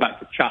let's go back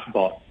to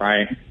chatbot,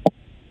 right?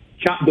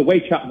 The way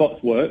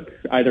chatbots work,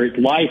 either it's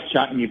live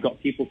chat and you've got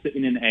people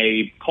sitting in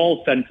a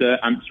call center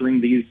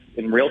answering these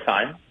in real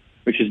time,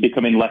 which is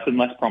becoming less and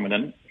less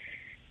prominent.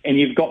 And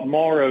you've got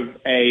more of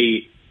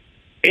a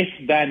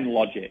if-then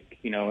logic.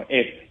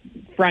 If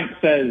Frank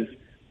says,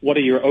 what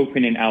are your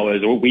opening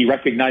hours? Or we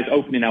recognize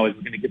opening hours,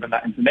 we're going to give them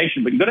that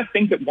information. But you've got to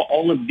think of what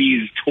all of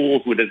these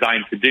tools were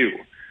designed to do.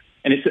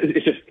 And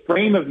it's a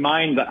frame of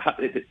mind that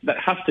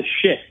has to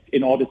shift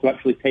in order to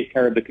actually take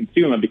care of the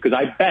consumer, because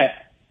I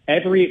bet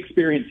every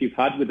experience you've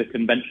had with a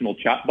conventional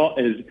chatbot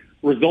has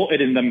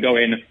resulted in them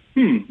going,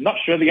 not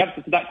sure the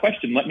answer to that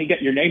question. Let me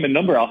get your name and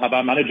number. I'll have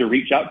our manager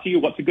reach out to you.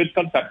 What's a good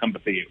contact number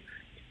for you?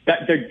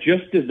 That they're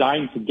just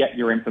designed to get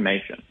your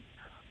information,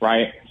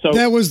 right? So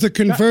that was the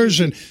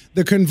conversion.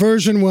 The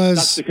conversion was,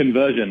 that's the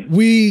conversion.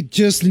 We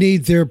just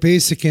need their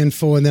basic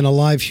info, and then a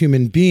live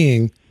human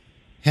being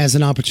has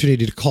an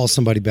opportunity to call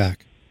somebody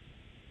back.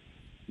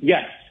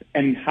 Yes.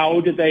 And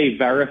how do they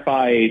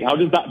verify, how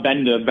does that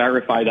vendor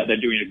verify that they're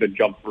doing a good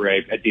job for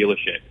a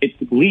dealership? It's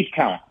lead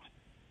count,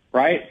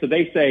 right? So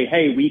they say,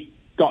 hey, we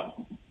got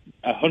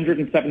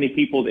 170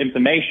 people's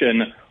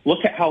information.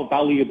 Look at how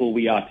valuable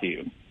we are to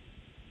you,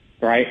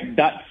 right?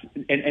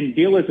 And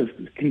dealers have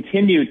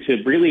continued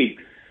to really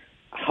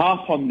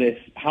harp on this.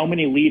 How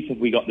many leads have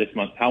we got this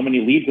month? How many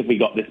leads have we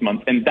got this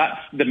month? And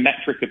that's the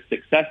metric of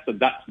success. So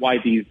that's why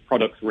these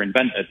products were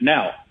invented.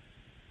 Now,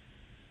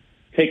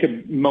 take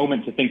a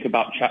moment to think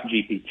about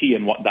ChatGPT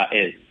and what that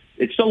is.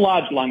 It's a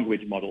large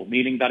language model,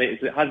 meaning that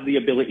it has the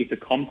ability to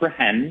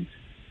comprehend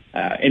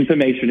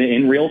information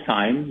in real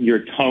time,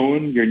 your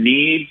tone, your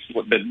needs,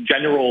 what the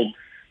general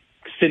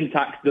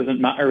syntax doesn't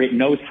matter. It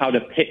knows how to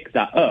pick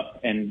that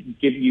up and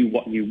give you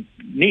what you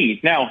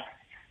need. Now,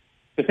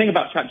 the thing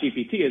about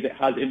ChatGPT is it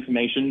has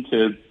information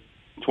to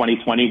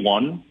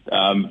 2021.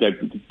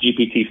 The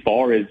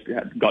GPT-4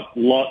 has got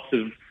lots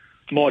of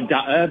more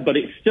data, but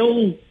it's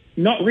still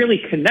not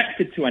really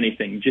connected to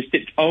anything, just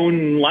its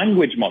own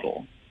language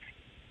model.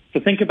 So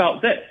think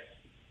about this.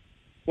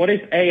 What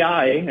is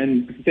AI,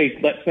 and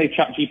let's say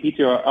ChatGPT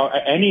or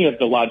any of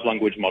the large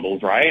language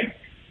models, right?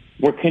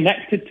 We're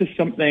connected to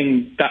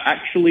something that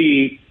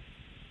actually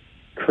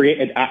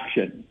created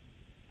action.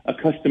 A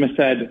customer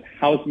said,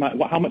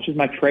 how much is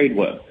my trade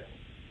worth?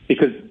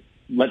 Because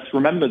let's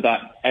remember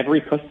that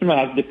every customer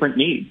has different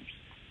needs.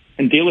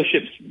 And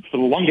dealerships for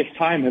the longest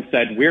time have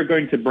said, we're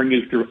going to bring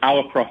you through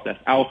our process.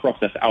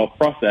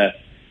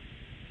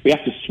 We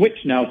have to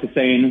switch now to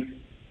saying,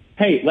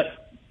 hey,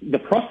 the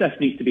process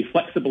needs to be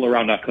flexible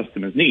around our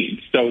customers'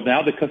 needs. So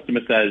now the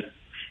customer says,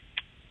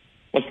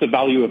 what's the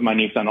value of my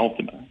Nissan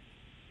Altima?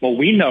 Well,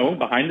 we know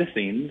behind the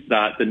scenes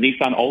that the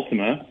Nissan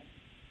Altima,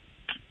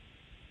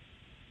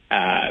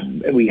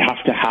 we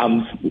have to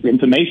have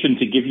information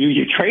to give you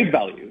your trade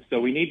value. So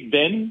we need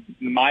VIN,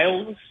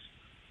 miles.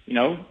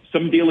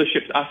 Some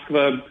dealerships ask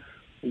for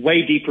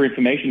way deeper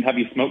information. Have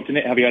you smoked in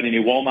it? Have you had any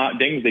Walmart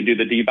dings? They do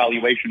the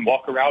devaluation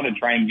walk around and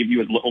try and give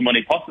you as little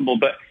money possible.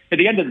 But at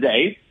the end of the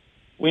day,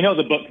 we know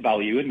the book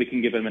value and we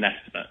can give them an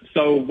estimate.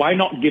 So why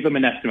not give them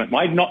an estimate?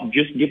 Why not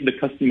just give the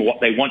customer what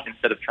they want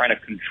instead of trying to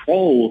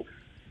control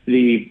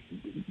the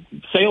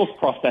sales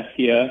process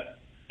here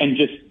and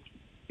just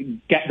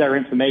get their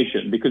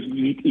information? Because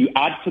you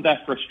add to their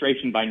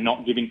frustration by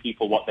not giving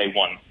people what they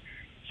want.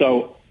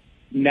 So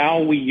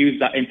now we use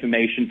that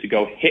information to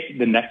go hit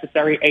the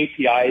necessary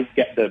APIs,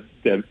 get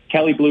the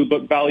Kelley Blue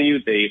Book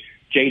value, the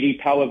JD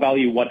Power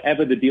value,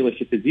 whatever the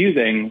dealership is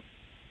using,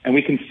 and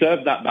we can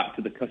serve that back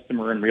to the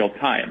customer in real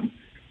time.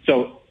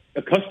 So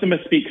a customer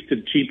speaks to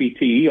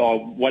GPT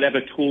or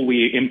whatever tool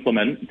we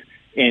implement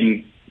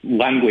in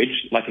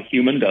language like a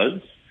human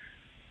does.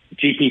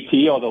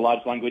 GPT or the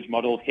large language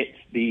model hits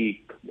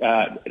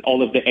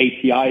all of the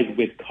APIs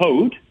with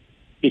code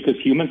because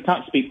humans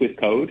can't speak with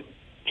code,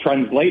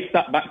 translates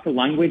that back to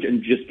language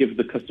and just gives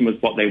the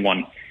customers what they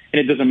want.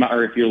 And it doesn't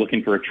matter if you're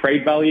looking for a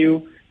trade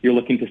value, you're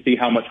looking to see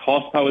how much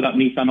horsepower that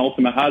Nissan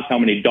Altima has, how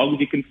many dogs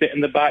you can fit in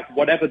the back,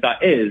 whatever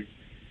that is.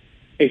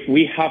 If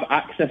we have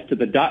access to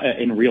the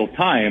data in real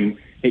time,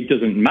 it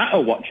doesn't matter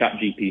what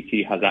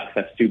ChatGPT has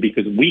access to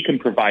because we can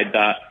provide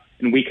that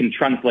and we can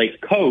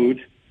translate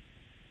code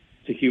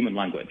to human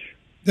language.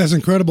 That's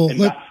incredible. And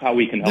that's how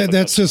we can help.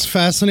 That's just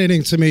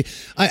fascinating to me.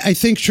 I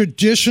think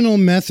traditional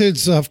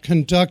methods of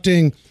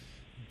conducting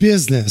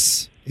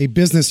business, a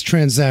business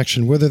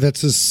transaction, whether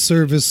that's a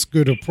service,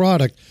 good, or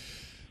product,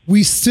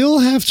 we still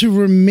have to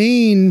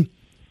remain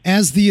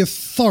as the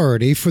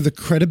authority for the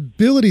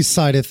credibility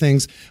side of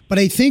things. But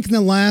I think in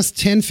the last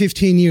 10,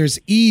 15 years,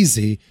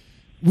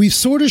 we've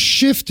sort of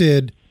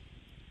shifted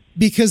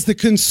because the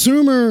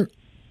consumer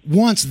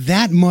wants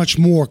that much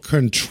more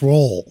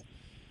control.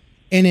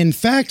 And in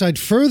fact, I'd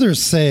further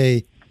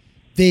say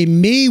they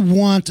may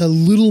want a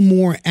little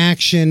more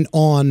action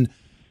on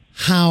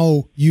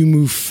how you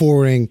move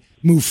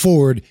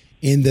forward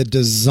in the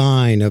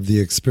design of the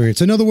experience.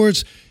 In other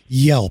words,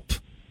 Yelp,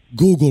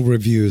 Google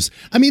reviews.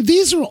 I mean,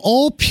 these are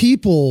all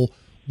people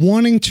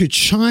wanting to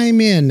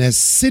chime in as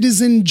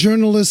citizen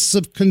journalists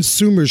of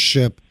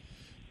consumership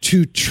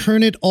to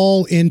turn it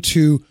all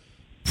into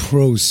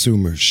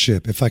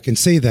prosumership, if I can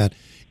say that.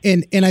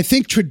 And I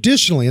think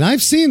traditionally, and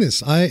I've seen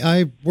this,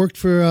 I worked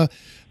for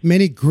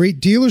many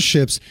great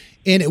dealerships,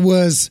 and it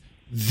was,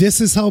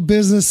 this is how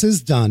business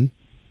is done.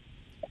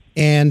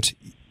 And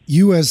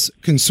you as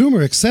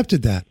consumer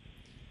accepted that.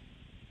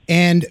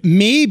 And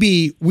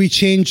maybe we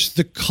changed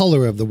the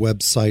color of the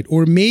website,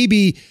 or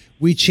maybe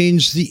we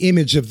changed the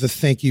image of the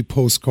thank you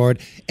postcard,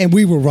 and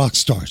we were rock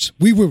stars.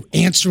 We were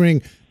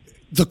answering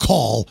the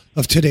call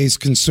of today's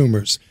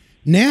consumers.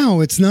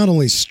 Now it's not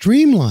only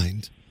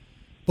streamlined,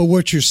 but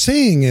what you're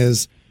saying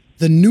is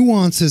the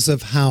nuances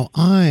of how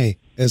I,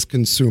 as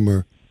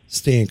consumer,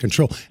 stay in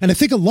control. And I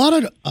think a lot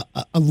of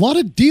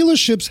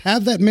dealerships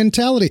have that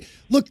mentality.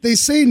 Look, they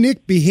say,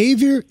 Nick,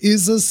 behavior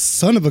is a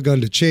son of a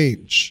gun to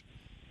change.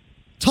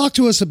 Talk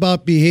to us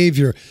about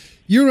behavior.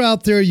 You're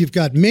out there, you've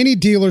got many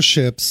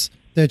dealerships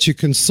that you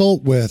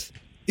consult with.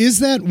 Is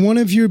that one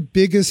of your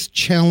biggest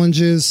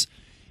challenges,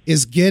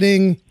 is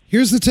getting,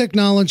 here's the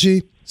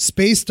technology,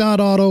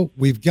 space.auto,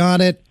 we've got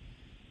it.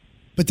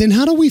 But then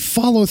how do we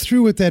follow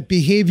through with that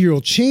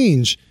behavioral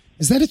change?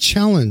 Is that a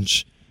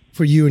challenge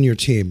for you and your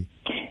team?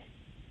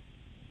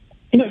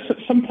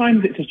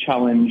 Sometimes it's a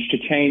challenge to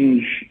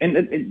change,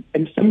 and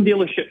some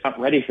dealerships aren't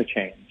ready for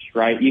change,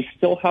 right? You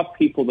still have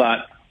people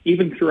that,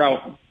 even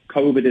throughout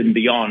COVID and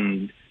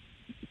beyond,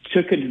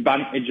 took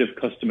advantage of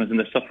customers and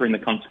they're suffering the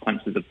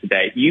consequences of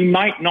today. You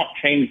might not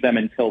change them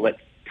until it's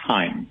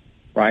time,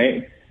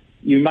 right?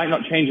 You might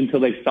not change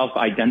until they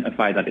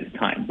self-identify that it's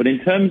time. But in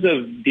terms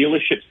of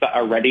dealerships that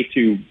are ready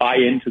to buy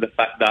into the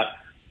fact that,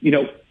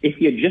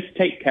 if you just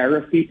take care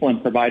of people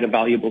and provide a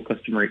valuable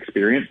customer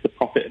experience, the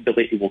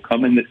profitability will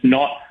come, and it's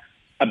not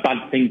a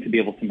bad thing to be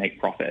able to make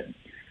profit.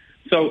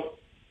 So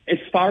as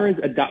far as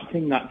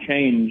adapting that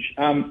change,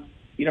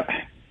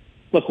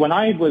 look, when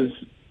I was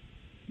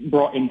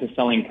brought into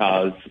selling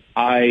cars,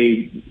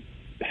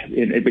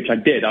 which I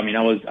did. I mean,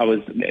 I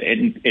was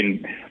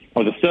in I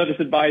was a service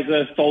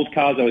advisor, sold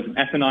cars, I was an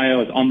F&I, I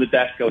was on the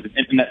desk, I was an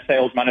internet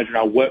sales manager, and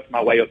I worked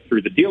my way up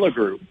through the dealer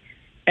group.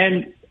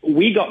 And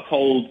we got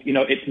told,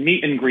 it's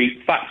meet and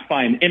greet, fact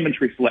find,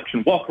 inventory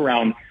selection, walk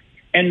around.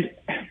 And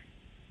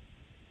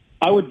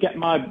I would get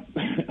my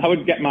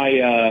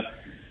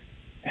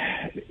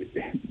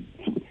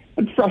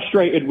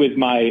frustrated with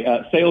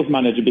my sales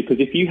manager, because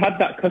if you had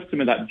that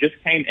customer that just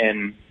came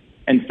in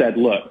and said,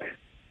 look,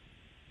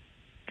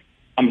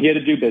 I'm here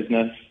to do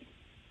business.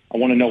 I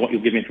want to know what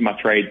you'll give me for my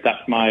trade.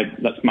 That's my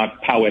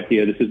power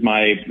here. This is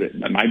my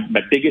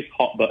biggest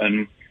hot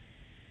button.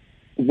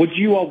 Would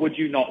you or would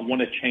you not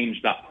want to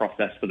change that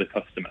process for the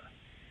customer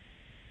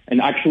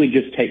and actually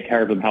just take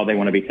care of them how they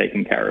want to be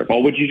taken care of?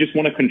 Or would you just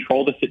want to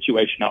control the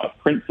situation out of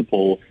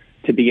principle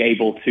to be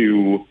able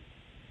to,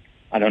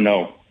 I don't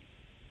know,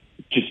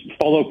 just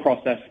follow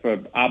process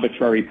for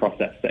arbitrary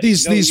process sake?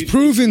 These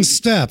proven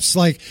steps,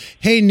 like,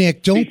 hey,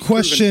 Nick, don't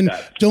question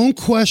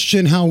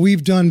how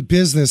we've done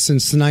business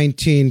since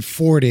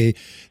 1940.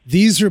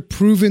 These are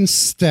proven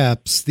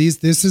steps.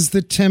 This is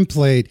the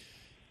template.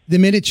 The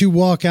minute you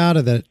walk out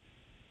of that,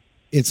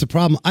 it's a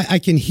problem. I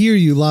can hear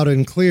you loud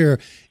and clear.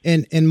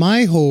 And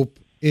my hope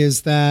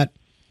is that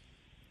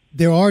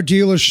there are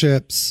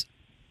dealerships,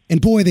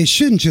 and boy, they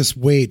shouldn't just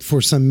wait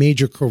for some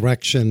major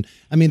correction.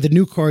 I mean, the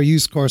new car,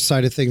 used car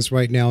side of things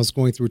right now is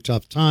going through a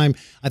tough time.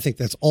 I think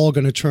that's all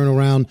going to turn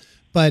around.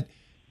 But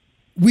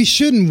we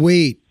shouldn't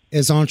wait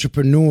as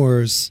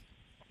entrepreneurs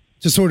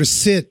to sort of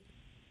sit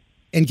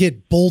and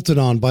get bolted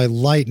on by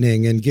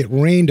lightning and get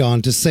rained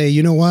on to say,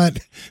 you know what,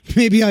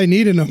 maybe I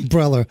need an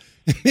umbrella.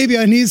 Maybe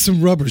I need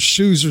some rubber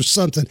shoes or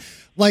something.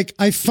 Like,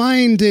 I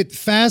find it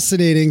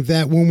fascinating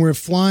that when we're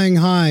flying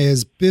high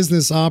as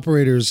business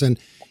operators and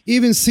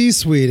even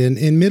C-suite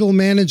and middle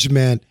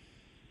management,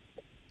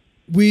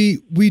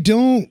 we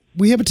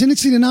have a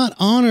tendency to not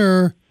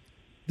honor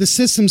the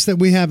systems that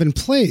we have in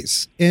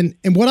place. And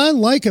what I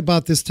like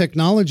about this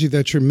technology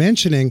that you're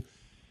mentioning,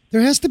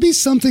 there has to be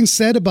something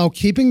said about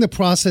keeping the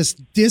process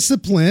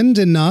disciplined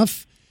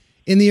enough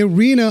in the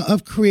arena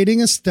of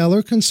creating a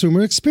stellar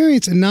consumer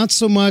experience, and not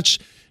so much,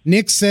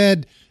 Nick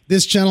said,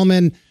 this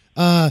gentleman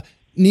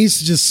needs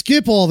to just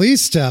skip all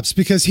these steps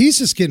because he's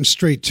just getting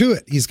straight to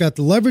it. He's got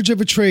the leverage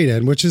of a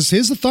trade-in, which is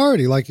his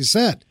authority, like you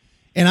said,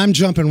 and I'm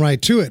jumping right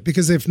to it,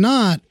 because if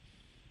not,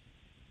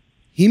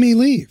 he may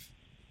leave.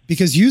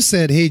 Because you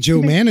said, hey,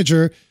 Jill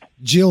manager,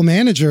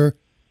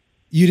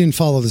 you didn't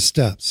follow the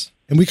steps.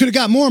 And we could have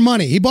got more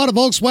money. He bought a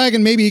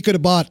Volkswagen. Maybe he could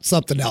have bought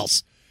something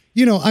else.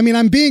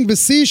 I'm being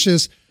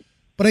facetious,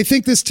 but I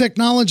think this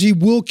technology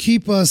will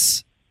keep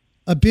us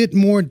a bit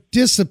more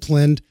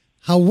disciplined,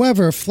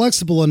 however,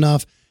 flexible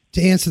enough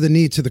to answer the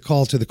need to the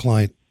call to the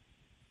client.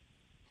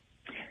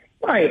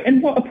 Right,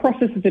 and what a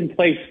process is in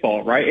place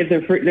for, right?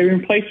 They're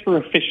in place for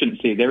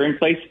efficiency. They're in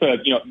place for,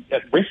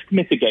 risk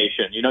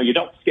mitigation. You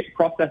don't skip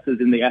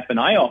processes in the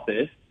F&I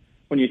office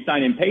when you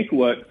sign in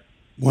paperwork.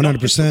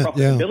 100%,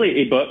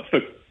 profitability, but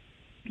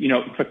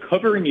for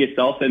covering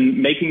yourself and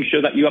making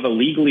sure that you have a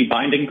legally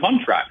binding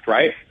contract,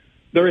 right?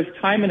 There is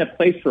time and a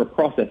place for a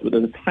process, but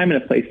there's a time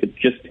and a place for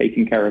just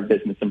taking care of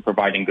business and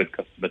providing good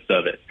customer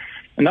service.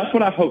 And that's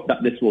what I hope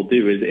that this will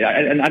do.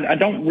 I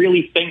don't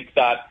really think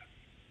that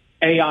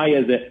AI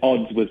is at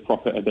odds with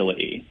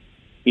profitability.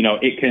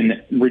 It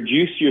can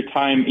reduce your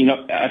time.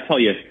 I tell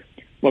you,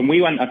 when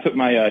I took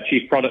my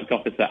chief product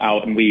officer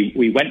out and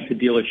we went to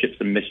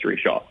dealerships and mystery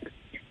shops.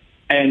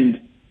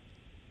 And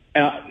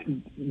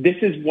this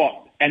is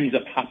what ends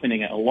up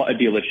happening at a lot of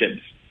dealerships.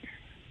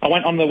 I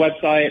went on the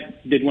website,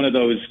 did one of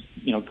those,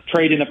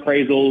 trade-in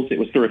appraisals. It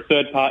was through a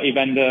third-party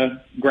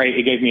vendor. Great.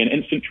 It gave me an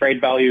instant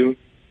trade value.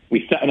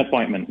 We set an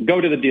appointment.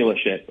 Go to the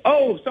dealership.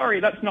 Oh, sorry,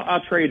 that's not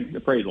our trade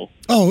appraisal.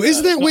 Oh,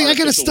 isn't that? Wait, I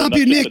got to stop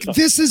you, Nick.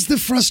 This is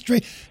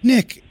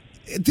Nick,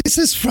 this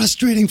is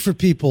frustrating for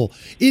people.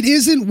 It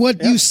isn't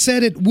what you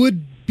said it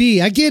would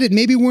be. I get it.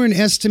 Maybe we're in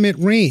estimate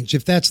range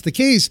if that's the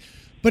case.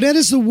 But that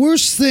is the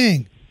worst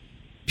thing.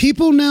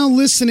 People now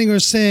listening are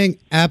saying,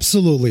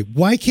 absolutely.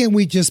 Why can't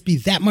we just be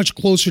that much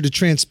closer to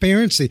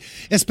transparency,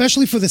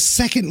 especially for the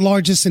second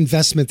largest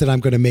investment that I'm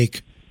going to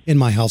make in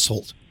my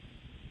household?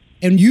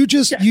 And you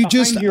just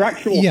your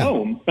actual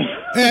home.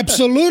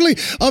 Absolutely.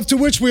 Up to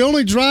which we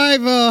only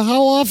drive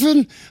how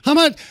often? How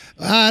much?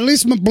 At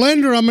least my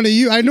blender I'm going to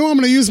use. I know I'm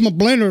going to use my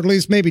blender at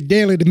least maybe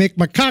daily to make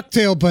my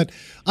cocktail, but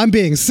I'm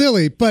being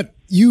silly. But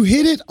you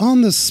hit it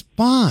on the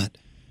spot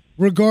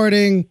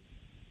regarding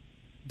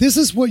this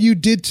is what you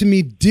did to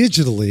me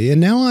digitally, and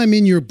now I'm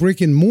in your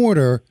brick and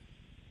mortar,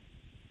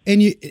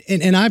 and you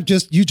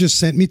just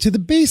sent me to the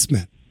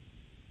basement.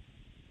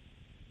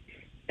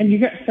 And you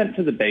get sent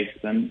to the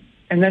basement,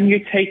 and then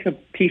you take a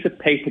piece of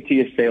paper to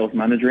your sales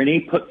manager, and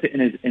he puts it in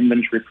his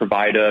inventory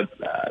provider,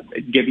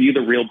 give you the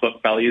real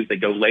book values. They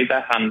go lay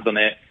their hands on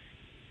it.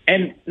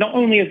 And not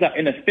only is that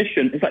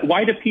inefficient, it's like,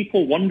 why do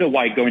people wonder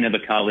why going to the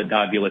car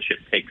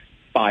dealership takes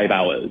 5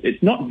 hours?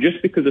 It's not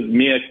just because of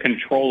mere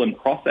control and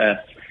process.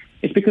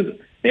 It's because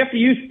they have to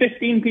use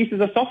 15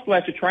 pieces of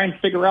software to try and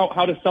figure out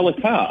how to sell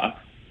a car.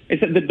 It's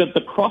that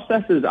the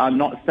processes are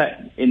not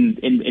set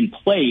in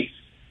place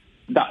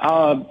that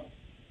are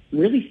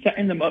really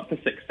setting them up for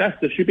success.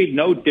 There should be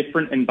no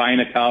different in buying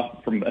a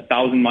car from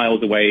 1,000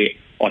 miles away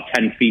or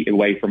 10 feet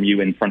away from you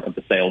in front of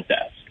the sales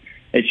desk.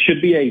 It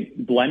should be a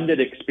blended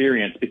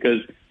experience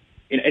because,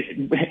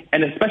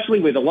 and especially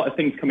with a lot of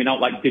things coming out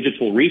like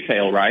digital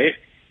retail, right?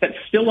 That's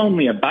still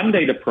only a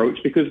Band-Aid approach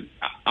because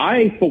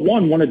I, for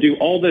one, want to do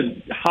all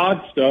the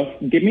hard stuff.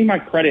 Give me my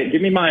credit.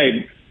 Give me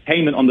my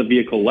payment on the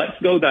vehicle. Let's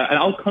go there. And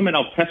I'll come and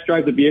I'll test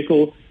drive the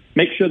vehicle,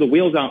 make sure the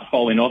wheels aren't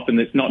falling off and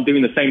it's not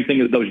doing the same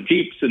thing as those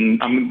Jeeps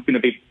and I'm going to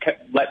be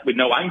left with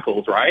no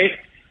ankles, right?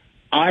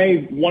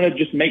 I want to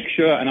just make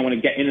sure and I want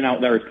to get in and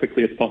out there as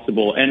quickly as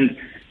possible. And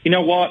you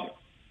know what?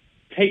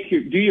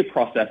 Do your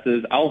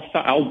processes.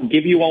 I'll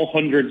give you all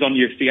hundreds on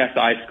your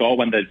CSI score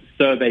when the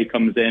survey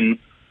comes in,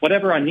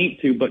 whatever I need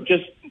to, but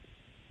just,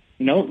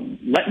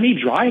 let me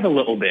drive a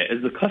little bit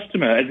as a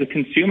customer, as a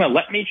consumer.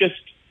 Let me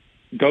just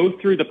go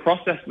through the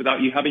process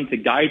without you having to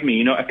guide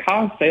me. A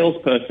car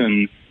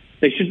salesperson,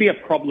 they should be a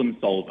problem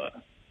solver.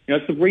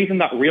 It's the reason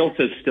that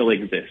realtors still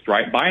exist,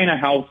 right? Buying a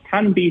house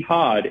can be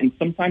hard, and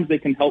sometimes they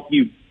can help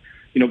you,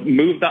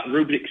 move that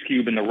Rubik's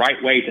Cube in the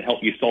right way to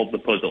help you solve the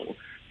puzzle.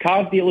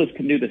 Car dealers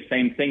can do the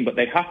same thing, but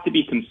they have to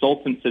be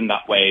consultants in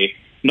that way,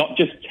 not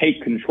just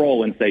take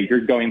control and say, you're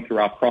going through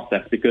our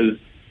process because,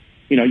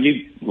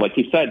 like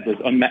you said, there's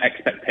unmet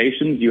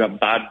expectations, you have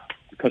bad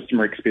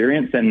customer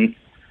experience, and,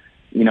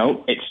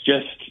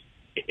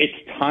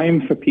 it's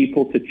time for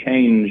people to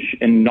change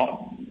and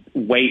not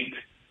wait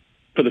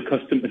for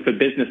for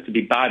business to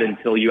be bad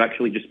until you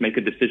actually just make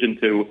a decision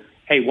to,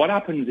 hey, what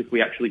happens if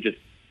we actually just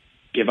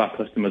give our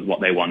customers what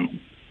they want?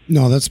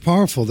 No, that's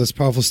powerful. That's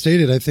powerful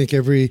stated. I think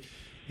every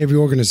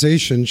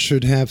organization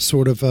should have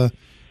sort of an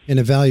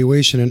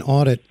evaluation and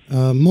audit.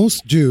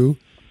 Most do,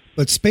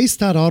 but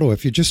Space.Auto,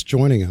 if you're just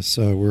joining us,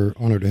 we're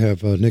honored to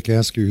have Nick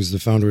Askew, who's the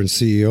founder and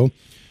CEO.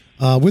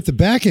 With the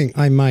backing,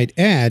 I might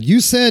add,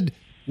 you said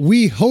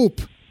we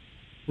hope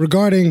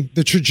regarding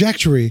the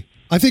trajectory.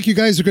 I think you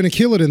guys are going to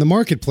kill it in the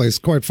marketplace,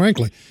 quite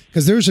frankly,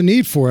 because there's a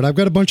need for it. I've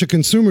got a bunch of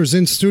consumers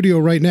in studio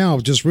right now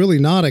just really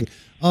nodding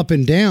up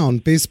and down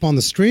based upon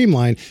the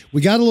Streamline.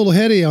 We got a little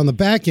heady on the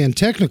back end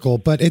technical,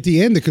 but at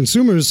the end, the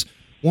consumers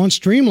want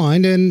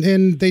Streamlined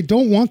and they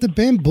don't want the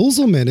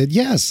bamboozlement. And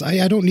yes,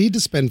 I don't need to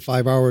spend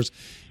 5 hours.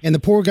 And the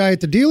poor guy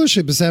at the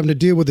dealership is having to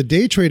deal with a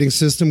day trading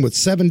system with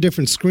 7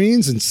 different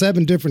screens and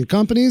 7 different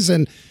companies.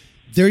 And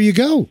there you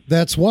go.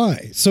 That's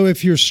why. So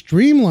if you're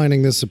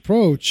streamlining this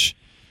approach,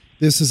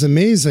 this is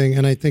amazing,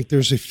 and I think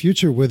there's a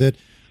future with it.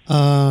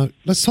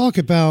 Let's talk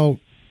about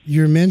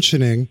your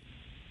mentioning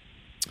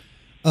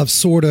of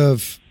sort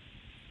of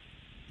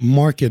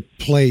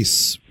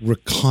marketplace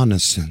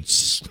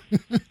reconnaissance.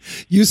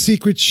 You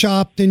secret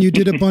shopped and you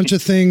did a bunch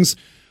of things.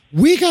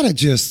 We got to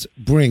just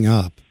bring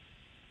up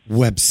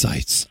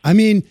websites. I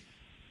mean,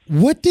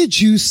 what did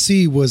you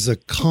see was a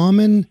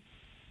common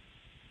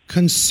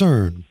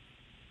concern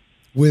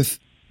with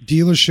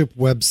dealership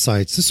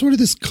websites? There's sort of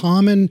this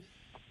common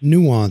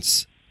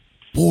nuance,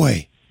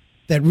 boy,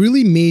 that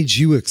really made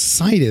you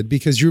excited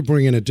because you're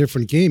bringing a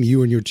different game,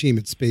 you and your team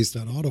at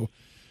Space.Auto.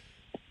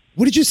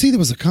 What did you see that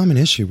was a common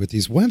issue with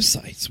these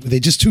websites? Were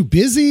they just too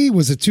busy?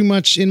 Was it too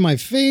much in my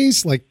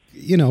face? I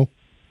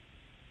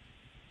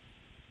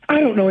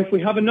don't know if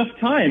we have enough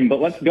time, but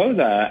let's go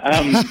there.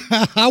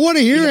 I want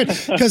to hear it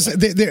because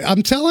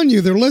I'm telling you,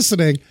 they're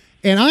listening,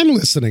 and I'm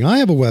listening. I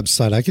have a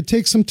website. I could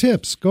take some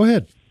tips. Go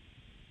ahead.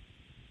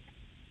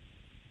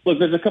 Look,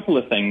 there's a couple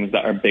of things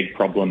that are big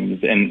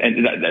problems, and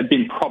that have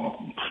been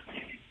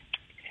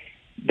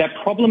they're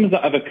problems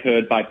that have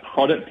occurred by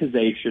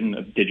productization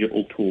of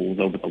digital tools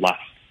over the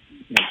last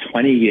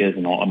 20 years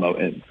in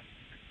automotive.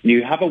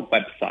 You have a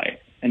website,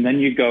 and then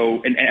you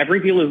go, and every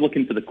dealer is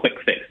looking for the quick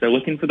fix. They're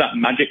looking for that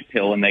magic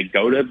pill, and they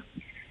go to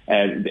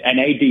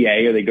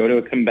NADA or they go to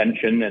a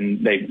convention,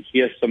 and they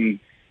hear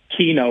some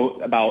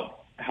keynote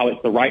about how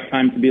it's the right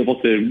time to be able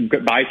to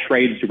buy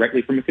trades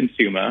directly from a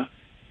consumer.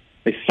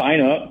 They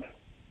sign up.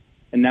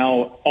 And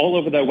now all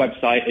over their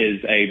website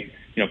is a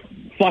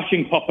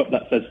flashing pop-up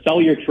that says,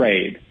 sell your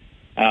trade.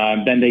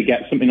 Then they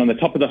get something on the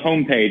top of the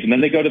homepage, and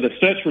then they go to the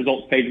search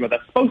results page where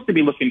they're supposed to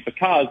be looking for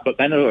cars, but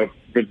then at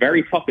the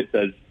very top it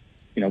says,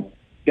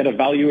 get a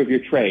value of your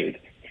trade.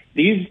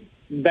 These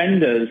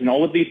vendors and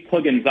all of these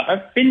plugins that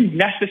have been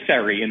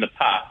necessary in the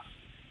past,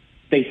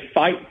 they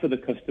fight for the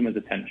customer's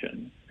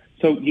attention.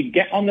 So you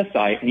get on the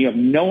site and you have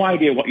no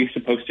idea what you're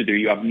supposed to do.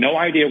 You have no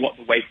idea what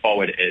the way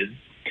forward is.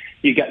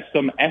 You get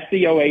some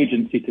SEO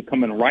agency to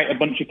come and write a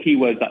bunch of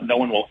keywords that no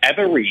one will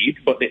ever read,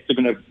 but it's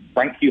going to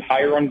rank you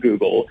higher on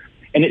Google.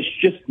 And it's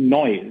just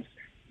noise.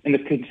 And the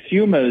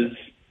consumers,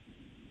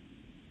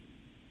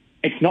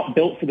 it's not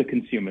built for the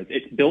consumers.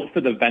 It's built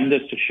for the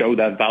vendors to show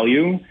their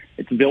value.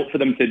 It's built for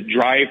them to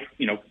drive,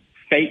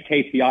 fake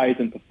KPIs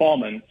and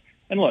performance.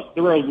 And look,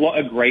 there are a lot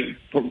of great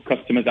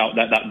customers out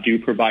there that do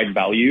provide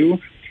value.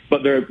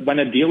 But when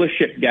a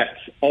dealership gets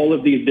all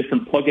of these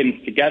different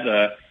plugins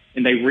together,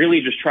 and they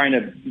really just trying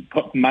to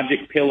put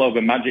magic pill over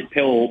magic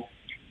pill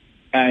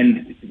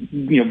and,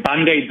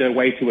 Band-Aid their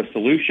way to a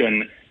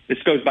solution,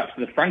 this goes back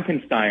to the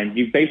Frankenstein.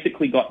 You've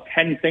basically got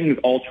 10 things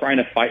all trying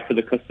to fight for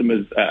the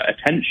customer's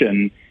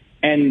attention,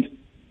 and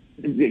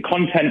the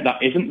content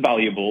that isn't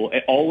valuable,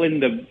 all in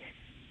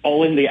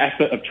the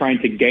effort of trying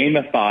to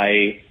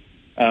gamify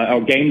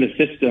or game the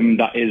system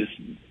that is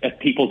at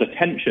people's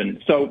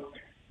attention. So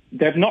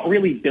they've not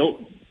really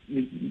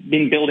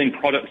been building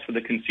products for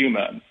the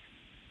consumer.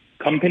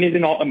 Companies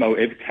in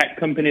automotive, tech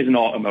companies in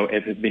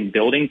automotive have been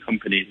building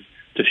companies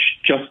to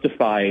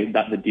justify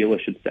that the dealer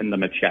should send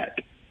them a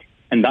check.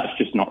 And that's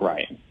just not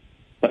right.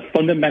 But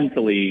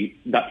fundamentally,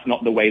 that's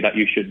not the way that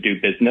you should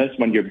do business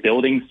when you're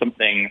building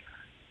something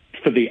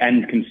for the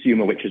end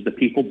consumer, which is the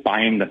people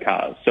buying the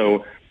cars.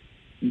 So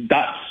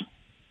that's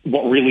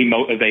what really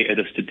motivated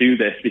us to do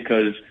this,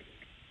 because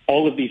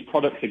all of these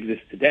products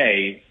exist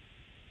today.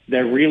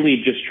 They're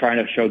really just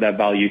trying to show their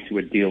value to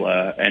a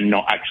dealer and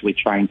not actually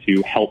trying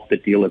to help the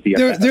dealer be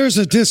better. There's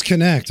a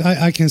disconnect.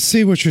 I can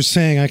see what you're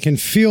saying. I can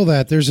feel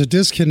that. There's a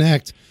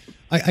disconnect.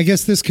 I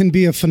guess this can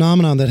be a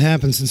phenomenon that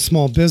happens in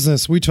small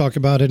business. We talk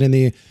about it in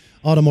the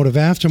automotive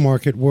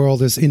aftermarket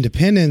world as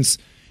independence.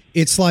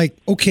 It's like,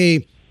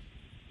 okay,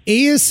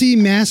 ASE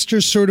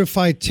Master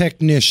Certified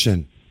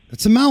Technician.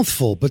 It's a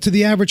mouthful, but to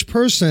the average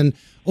person,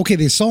 okay,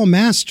 they saw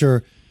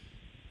Master,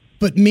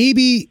 but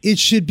maybe it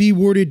should be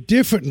worded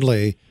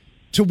differently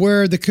to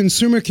where the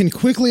consumer can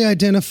quickly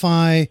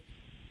identify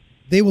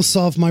they will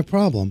solve my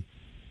problem.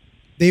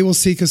 They will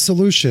seek a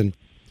solution.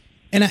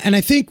 And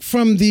I think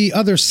from the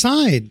other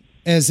side,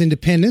 as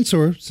independents,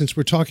 or since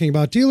we're talking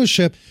about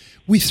dealership,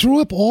 we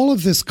throw up all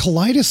of this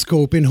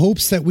kaleidoscope in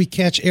hopes that we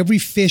catch every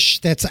fish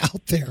that's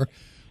out there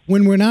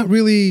when we're not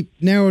really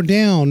narrowed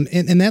down.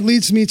 And that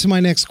leads me to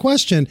my next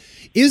question.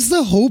 Is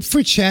the hope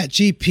for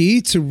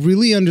ChatGPT to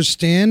really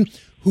understand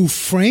who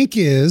Frank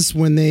is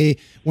when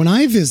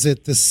I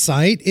visit the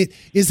site?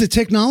 Is the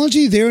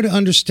technology there to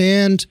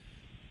understand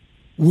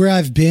where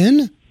I've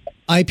been,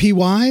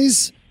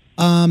 IP-wise,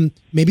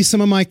 maybe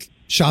some of my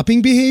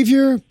shopping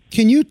behavior?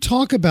 Can you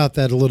talk about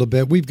that a little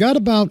bit? We've got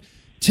about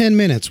 10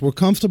 minutes. We're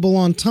comfortable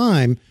on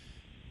time.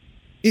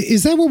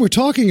 Is that what we're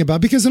talking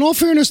about? Because in all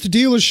fairness to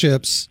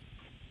dealerships,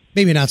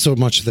 maybe not so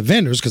much to the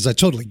vendors, because I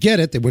totally get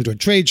it. They went to a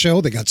trade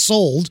show, they got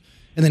sold,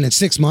 and then in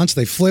 6 months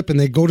they flip and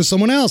they go to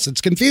someone else. It's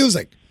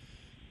confusing.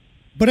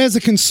 But as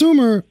a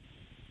consumer,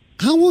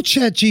 how will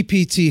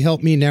ChatGPT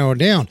help me narrow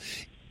down?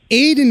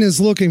 Aiden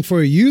is looking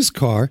for a used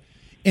car,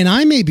 and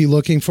I may be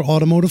looking for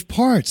automotive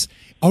parts.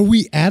 Are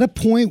we at a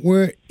point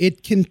where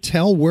it can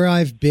tell where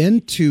I've been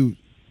to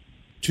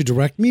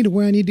direct me to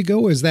where I need to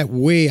go, or is that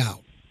way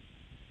out?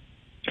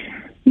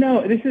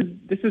 No, this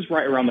is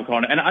right around the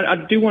corner, and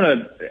I do want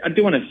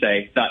to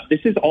say that this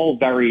is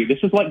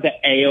like the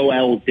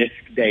AOL disk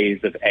days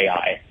of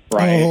AI,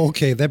 right? Oh,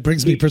 okay, that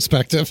brings me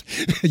perspective.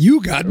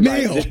 You got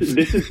mail. Right.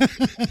 This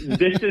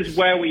is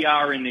where we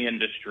are in the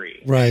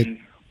industry, right? And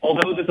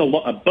although there's a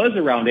lot of buzz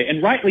around it,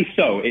 and rightly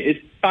so, it is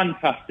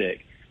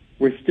fantastic.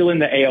 We're still in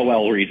the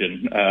AOL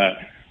region.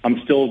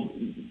 I'm still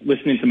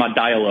listening to my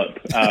dial-up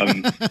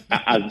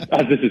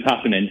as this is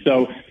happening.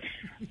 So,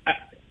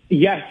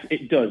 yes,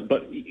 it does.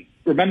 But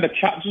remember,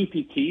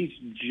 ChatGPT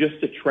is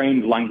just a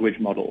trained language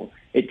model.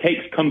 It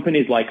takes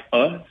companies like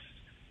us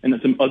and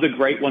some other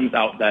great ones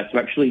out there to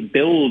actually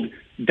build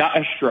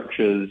data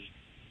structures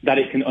that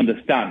it can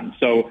understand.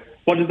 So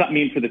what does that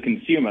mean for the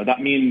consumer?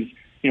 That means,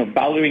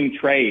 valuing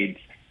trades.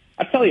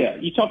 I tell you,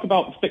 you talk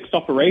about fixed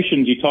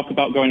operations, you talk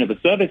about going to the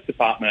service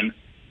department.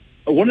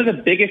 One of the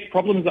biggest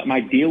problems that my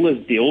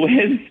dealers deal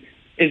with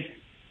is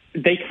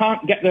they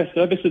can't get their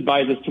service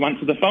advisors to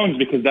answer the phones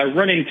because they're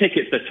running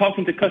tickets, they're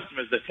talking to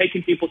customers, they're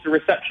taking people to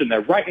reception,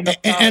 they're writing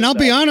up cars. And I'll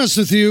be honest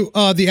with you,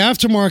 the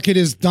aftermarket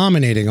is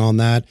dominating on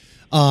that.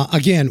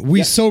 Again,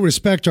 we so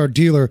respect our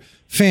dealer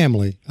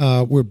family.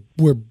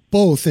 We're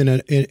both in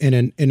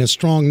a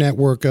strong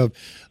network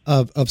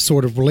of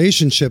sort of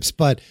relationships,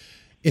 but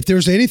if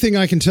there's anything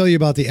I can tell you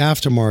about the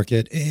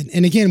aftermarket,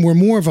 and again, we're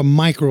more of a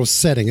micro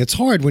setting. It's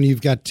hard when you've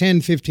got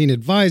 10, 15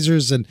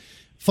 advisors and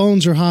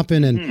phones are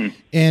hopping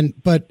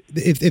but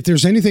if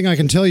there's anything I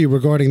can tell you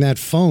regarding that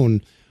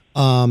phone,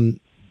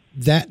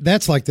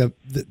 that's like the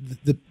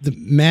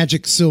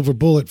magic silver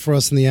bullet for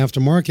us in the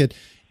aftermarket.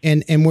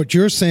 And what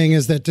you're saying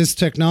is that this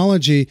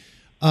technology,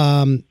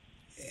 and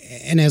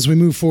as we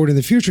move forward in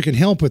the future, can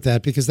help with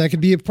that, because that could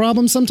be a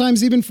problem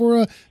sometimes even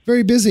for a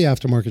very busy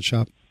aftermarket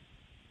shop.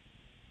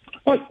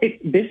 Well,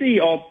 busy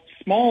or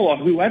small or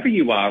whoever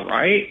you are,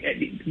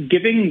 right?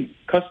 Giving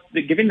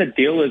the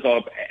dealers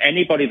or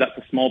anybody that's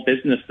a small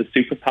business the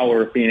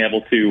superpower of being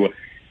able to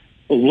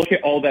look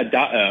at all their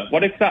data.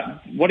 What if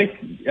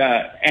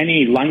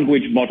any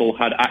language model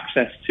had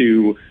access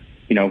to,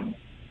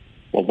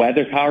 where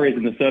the car is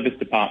in the service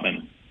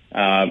department?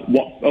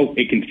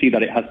 It can see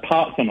that it has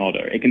parts on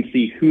order. It can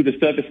see who the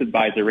service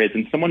advisor is.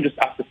 And someone just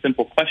asks a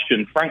simple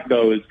question. Frank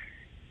goes,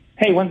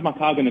 "Hey, when's my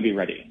car going to be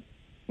ready?"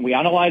 We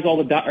analyze all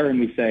the data and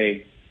we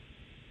say,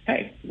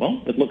 hey,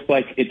 well, it looks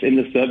like it's in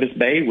the service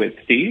bay with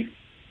Steve.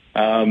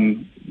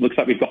 Looks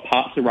like we've got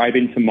parts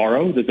arriving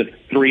tomorrow. There's a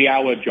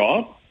 3-hour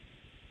job.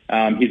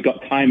 He's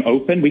got time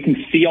open. We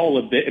can see all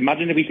of this.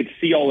 Imagine if we could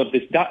see all of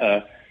this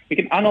data. We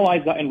can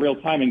analyze that in real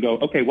time and go,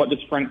 okay, what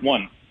does Frank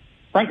want?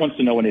 Frank wants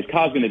to know when his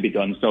car's going to be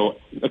done. So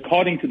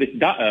according to this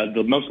data,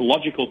 the most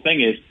logical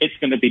thing is it's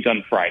going to be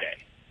done Friday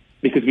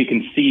because we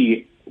can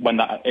see when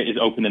that is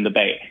open in the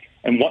bay.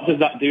 And what does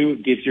that do?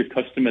 It gives your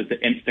customers the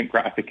instant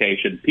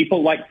gratification.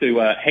 People like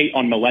to hate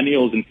on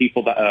millennials and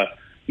people that are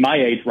my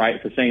age,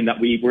 right, for saying that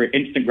we're an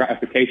instant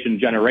gratification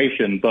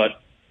generation. But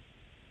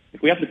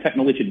if we have the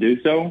technology to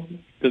do so,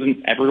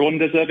 doesn't everyone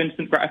deserve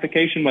instant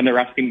gratification when they're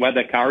asking where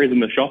their car is in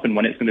the shop and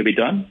when it's going to be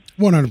done?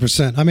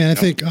 100%. I mean, I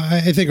think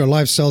our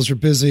lifestyles are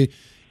busy,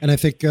 and I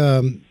think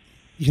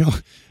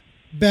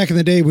back in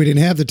the day we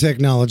didn't have the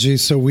technology,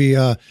 so we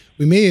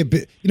may have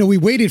been, we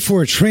waited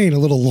for a train a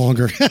little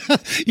longer,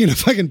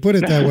 if I can put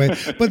it that way.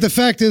 But the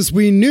fact is,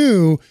 we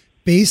knew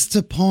based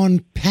upon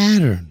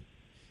pattern.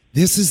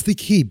 This is the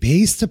key,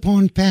 based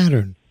upon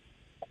pattern.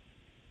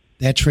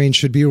 That train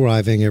should be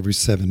arriving every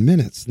 7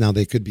 minutes. Now,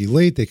 they could be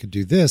late, they could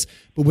do this,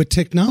 but with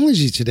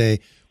technology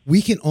today,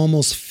 we can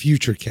almost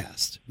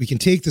futurecast. We can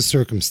take the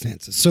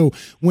circumstances. So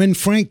when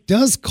Frank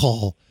does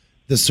call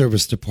the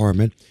service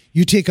department,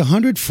 you take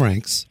 100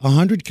 Franks,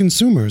 100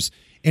 consumers,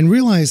 and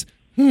realize,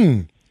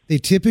 they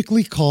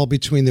typically call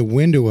between the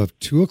window of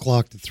 2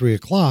 o'clock to 3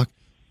 o'clock.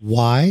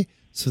 Why?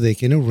 So they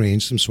can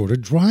arrange some sort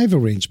of drive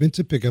arrangement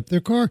to pick up their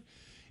car.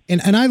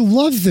 And I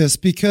love this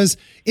because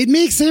it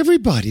makes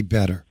everybody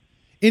better.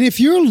 And if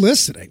you're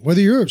listening,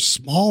 whether you're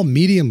small,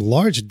 medium,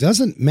 large, it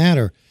doesn't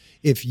matter.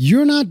 If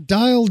you're not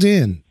dialed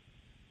in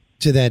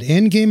to that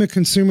end game of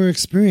consumer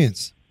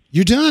experience,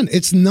 you're done.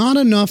 It's not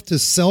enough to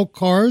sell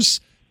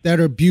cars that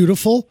are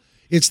beautiful.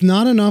 It's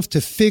not enough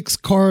to fix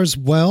cars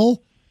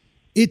well.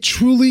 It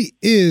truly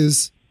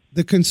is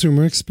the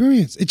consumer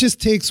experience. It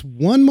just takes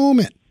one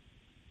moment.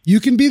 You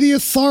can be the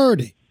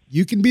authority.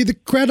 You can be the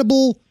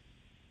credible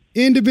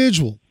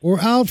individual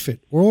or outfit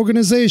or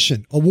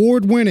organization,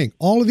 award-winning,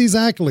 all of these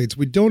accolades.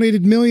 We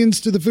donated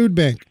millions to the food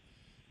bank.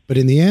 But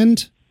in the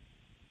end,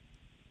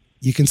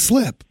 you can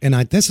slip. And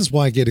this is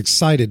why I get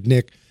excited,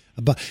 Nick.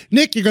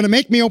 Nick, you're going to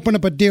make me open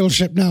up a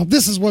dealership now.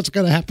 This is what's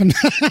going to happen.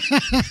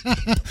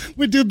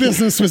 We do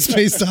business with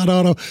Spaced Out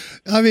Auto.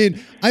 I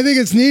mean, I think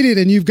it's needed,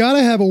 and you've got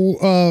to have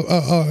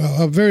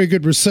a very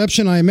good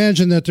reception. I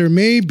imagine that there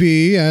may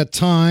be at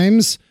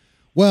times,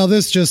 well,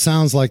 this just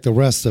sounds like the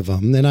rest of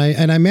them. And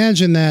I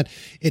imagine that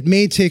it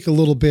may take a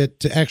little bit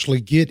to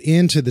actually get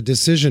into the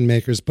decision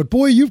makers. But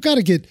boy, you've got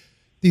to get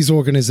these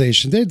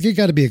organizations. They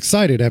got to be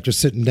excited after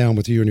sitting down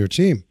with you and your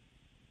team.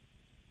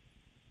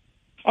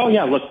 Oh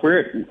yeah, look,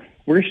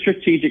 we're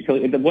strategic.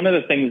 One of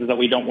the things is that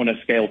we don't want to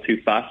scale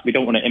too fast. We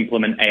don't want to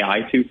implement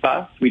AI too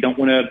fast. We don't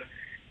want to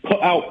put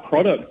out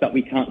products that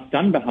we can't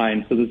stand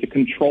behind. So there's a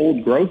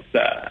controlled growth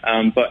there.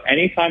 But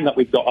anytime that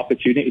we've got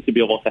opportunity to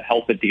be able to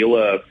help a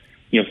dealer,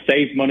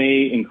 save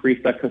money,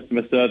 increase their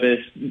customer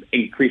service,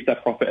 increase their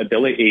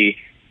profitability,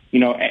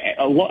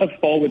 a lot of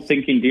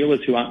forward-thinking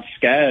dealers who aren't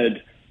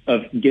scared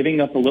of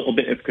giving up a little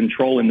bit of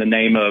control in the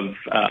name of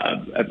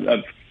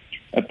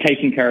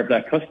taking care of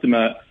their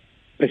customer,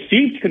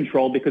 perceived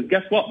control, because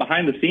guess what?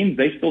 Behind the scenes,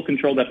 they still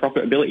control their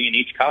profitability in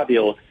each car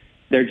deal.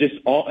 They're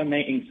just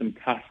automating some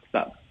tasks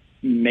that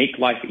make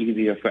life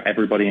easier for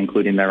everybody,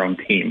 including their own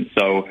team.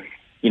 So,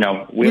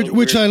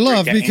 which I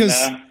love, because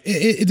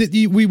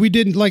we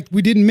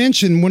didn't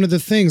mention one of the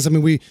things. I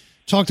mean, we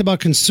talked about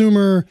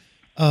consumer,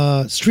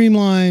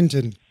 streamlined,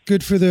 and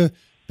good for the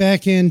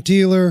back end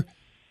dealer,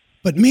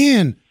 but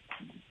man,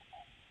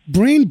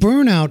 brain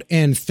burnout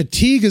and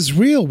fatigue is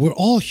real. We're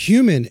all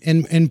human.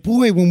 And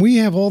boy, when we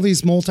have all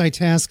these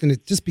multitasking,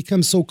 it just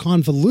becomes so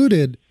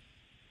convoluted,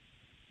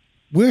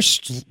 we're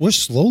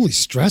slowly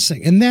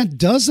stressing. And that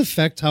does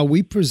affect how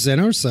we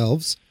present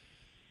ourselves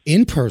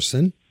in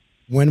person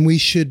when we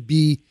should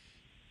be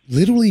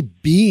literally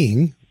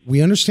being.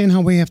 We understand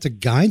how we have to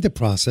guide the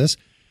process.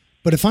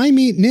 But if I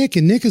meet Nick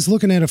and Nick is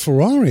looking at a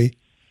Ferrari,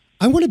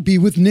 I want to be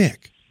with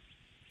Nick.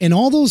 And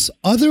all those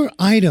other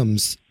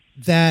items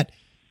that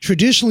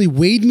traditionally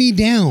weighed me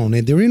down,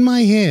 and they're in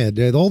my head,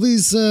 and all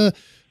these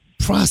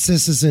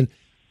processes, and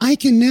I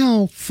can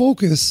now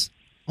focus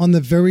on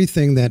the very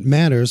thing that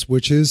matters,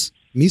 which is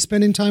me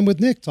spending time with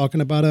Nick,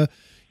 talking about a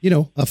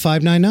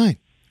 599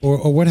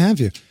 or what have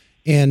you.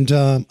 And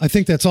I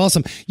think that's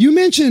awesome. You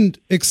mentioned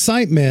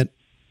excitement.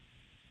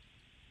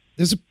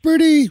 There's a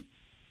pretty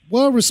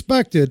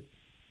well-respected,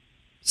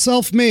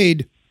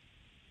 self-made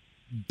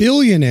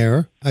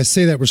billionaire, I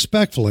say that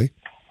respectfully,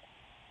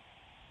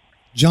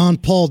 John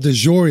Paul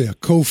DeJoria,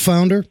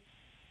 co-founder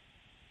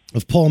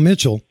of Paul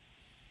Mitchell,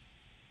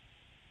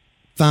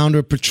 founder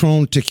of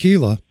Patron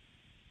Tequila.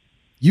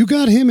 You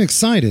got him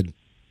excited,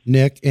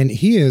 Nick, and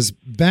he is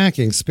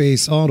backing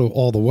Space Auto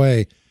all the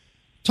way.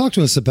 Talk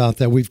to us about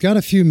that. We've got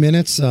a few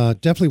minutes.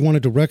 Definitely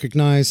wanted to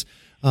recognize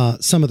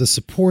some of the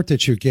support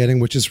that you're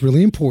getting, which is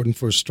really important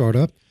for a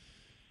startup.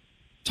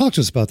 Talk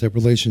to us about that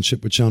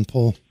relationship with John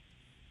Paul.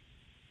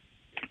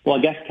 Well,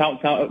 I guess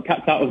cat's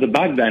out of the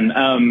bag then.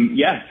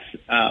 Yes,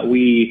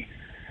 we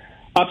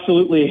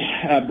Absolutely.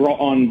 Brought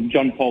on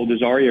John Paul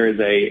DeZoria as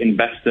a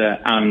investor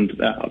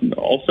and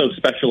also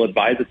special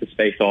advisor to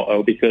Space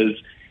Auto because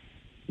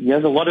he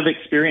has a lot of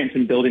experience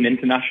in building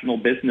international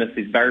business.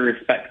 He's very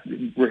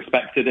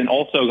respected and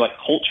also like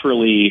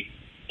culturally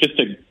just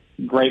a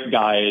great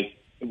guy.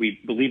 We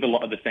believe a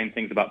lot of the same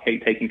things about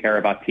taking care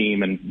of our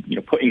team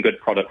and putting good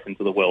products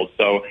into the world.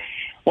 So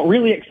what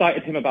really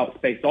excited him about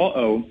Space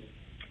Auto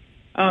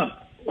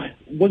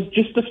was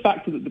just the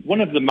fact that one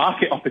of the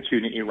market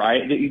opportunity,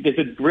 right? There's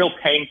a real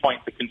pain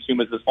point for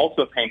consumers. There's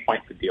also a pain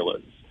point for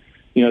dealers.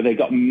 They've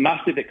got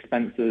massive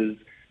expenses.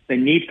 They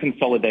need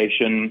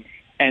consolidation.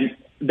 And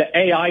the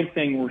AI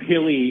thing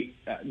really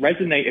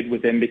resonated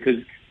with him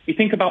because you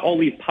think about all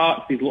these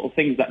parts, these little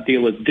things that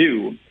dealers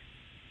do.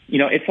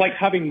 It's like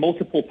having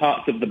multiple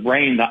parts of the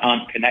brain that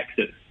aren't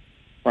connected,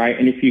 right?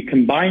 And if you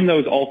combine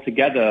those all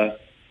together,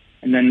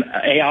 and then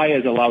AI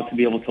is allowed to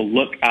be able to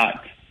look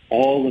at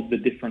all of the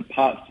different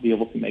parts to be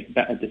able to make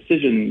better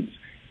decisions,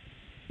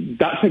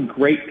 that's a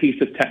great piece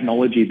of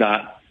technology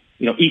that,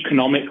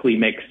 economically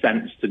makes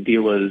sense to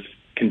dealers,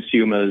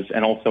 consumers,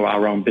 and also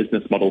our own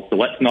business model. So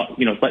let's not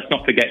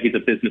forget he's a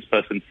business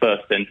person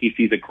first, and he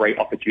sees a great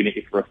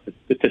opportunity for us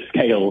to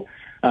scale.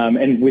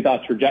 And with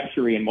our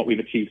trajectory and what we've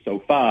achieved so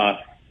far,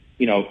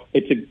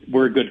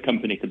 we're a good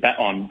company to bet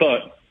on.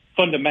 But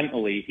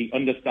fundamentally, he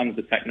understands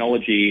the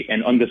technology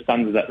and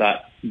understands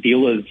that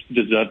dealers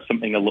deserve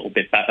something a little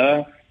bit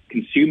better.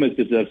 Consumers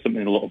deserve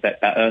something a little bit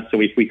better.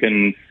 So if we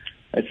can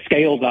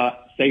scale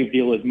that, save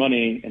dealers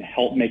money, and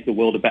help make the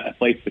world a better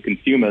place for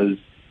consumers,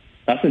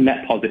 that's a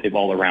net positive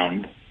all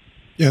around.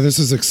 Yeah, this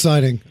is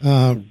exciting.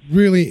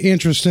 Really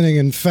interesting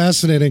and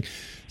fascinating.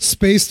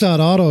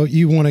 Space.auto,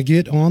 you want to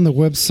get on the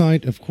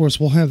website. Of course,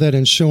 we'll have that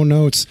in show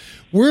notes.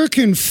 Where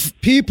can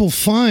people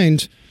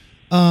find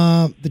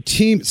the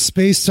team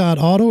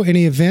Space.auto?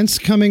 Any events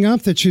coming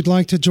up that you'd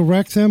like to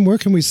direct them? Where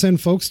can we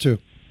send folks to?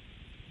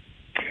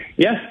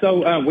 Yes,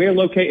 so we're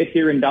located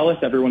here in Dallas.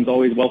 Everyone's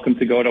always welcome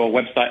to go to our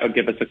website or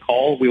give us a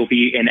call. We'll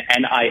be in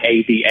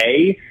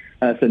NIADA.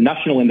 It's the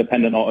National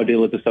Independent Auto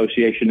Dealers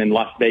Association in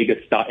Las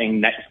Vegas starting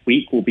next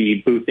week. We'll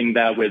be boothing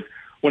there with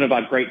one of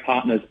our great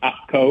partners,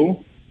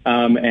 Askew,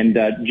 and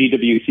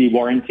GWC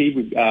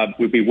Warranty.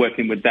 We'll be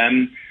working with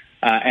them.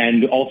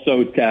 And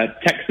also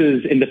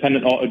Texas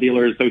Independent Auto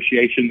Dealer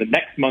Association the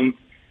next month.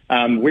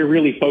 We're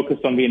really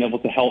focused on being able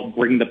to help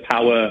bring the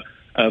power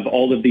of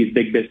all of these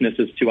big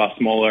businesses to our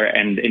smaller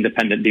and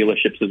independent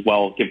dealerships as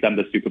well, give them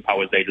the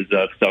superpowers they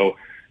deserve. So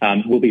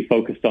we'll be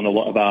focused on a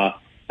lot of our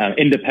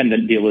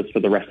independent dealers for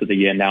the rest of the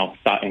year now,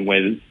 starting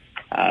with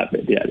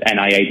the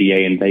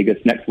NIADA in Vegas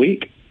next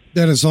week.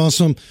 That is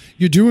awesome.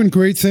 You're doing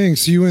great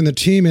things, you and the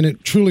team, and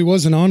it truly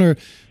was an honor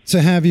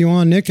to have you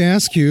on. Nick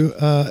Askew,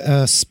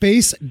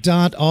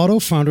 Space.auto,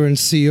 founder and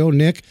CEO.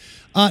 Nick,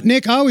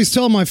 I always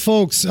tell my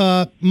folks,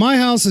 my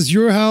house is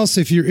your house.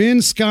 If you're in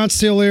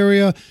Scottsdale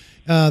area,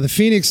 the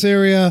Phoenix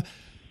area,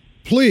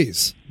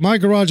 please, my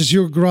garage is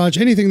your garage.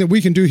 Anything that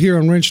we can do here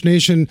on Wrench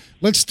Nation,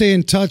 let's stay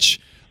in touch.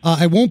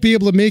 I won't be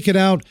able to make it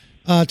out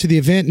to the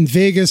event in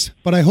Vegas,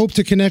 but I hope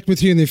to connect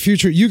with you in the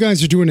future. You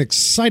guys are doing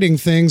exciting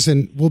things,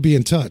 and we'll be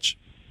in touch.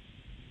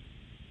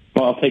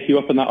 Well, I'll take you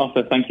up on that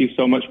offer. Thank you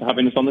so much for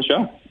having us on the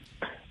show.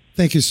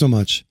 Thank you so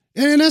much.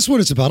 And that's what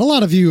it's about. A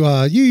lot of you,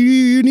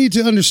 you need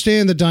to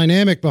understand the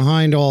dynamic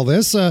behind all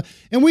this, and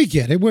we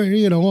get it.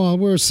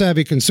 We're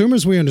savvy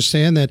consumers. We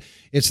understand that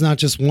it's not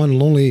just one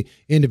lonely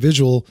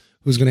individual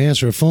who's going to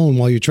answer a phone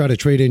while you try to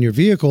trade in your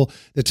vehicle.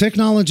 The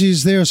technology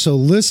is there, so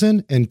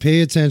listen and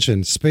pay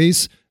attention.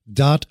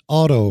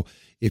 Space.auto.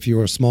 If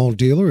you're a small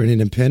dealer, an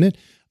independent,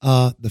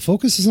 the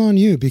focus is on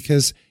you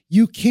because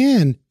you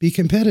can be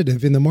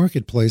competitive in the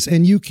marketplace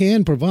and you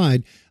can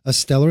provide a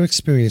stellar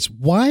experience.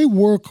 Why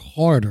work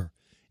harder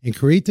and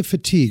create the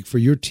fatigue for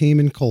your team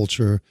and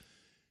culture?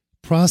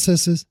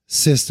 Processes,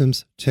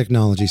 systems,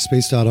 technology.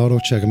 Space.auto,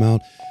 check them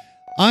out.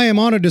 I am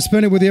honored to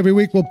spend it with you every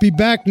week. We'll be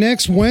back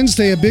next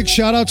Wednesday. A big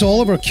shout out to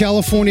all of our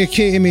California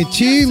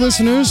KMAT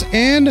listeners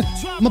and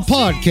my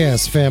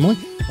podcast family.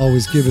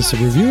 Always give us a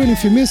review. And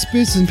if you miss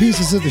bits and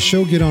pieces of the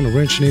show, get on to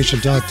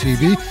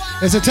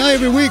wrenchnation.tv. As I tell you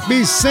every week,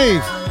 be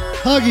safe,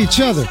 hug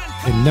each other,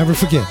 and never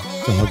forget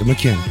to hug a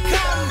mechanic.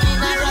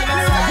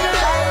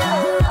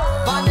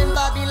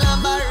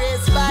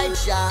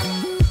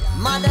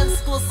 Modern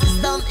school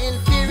system in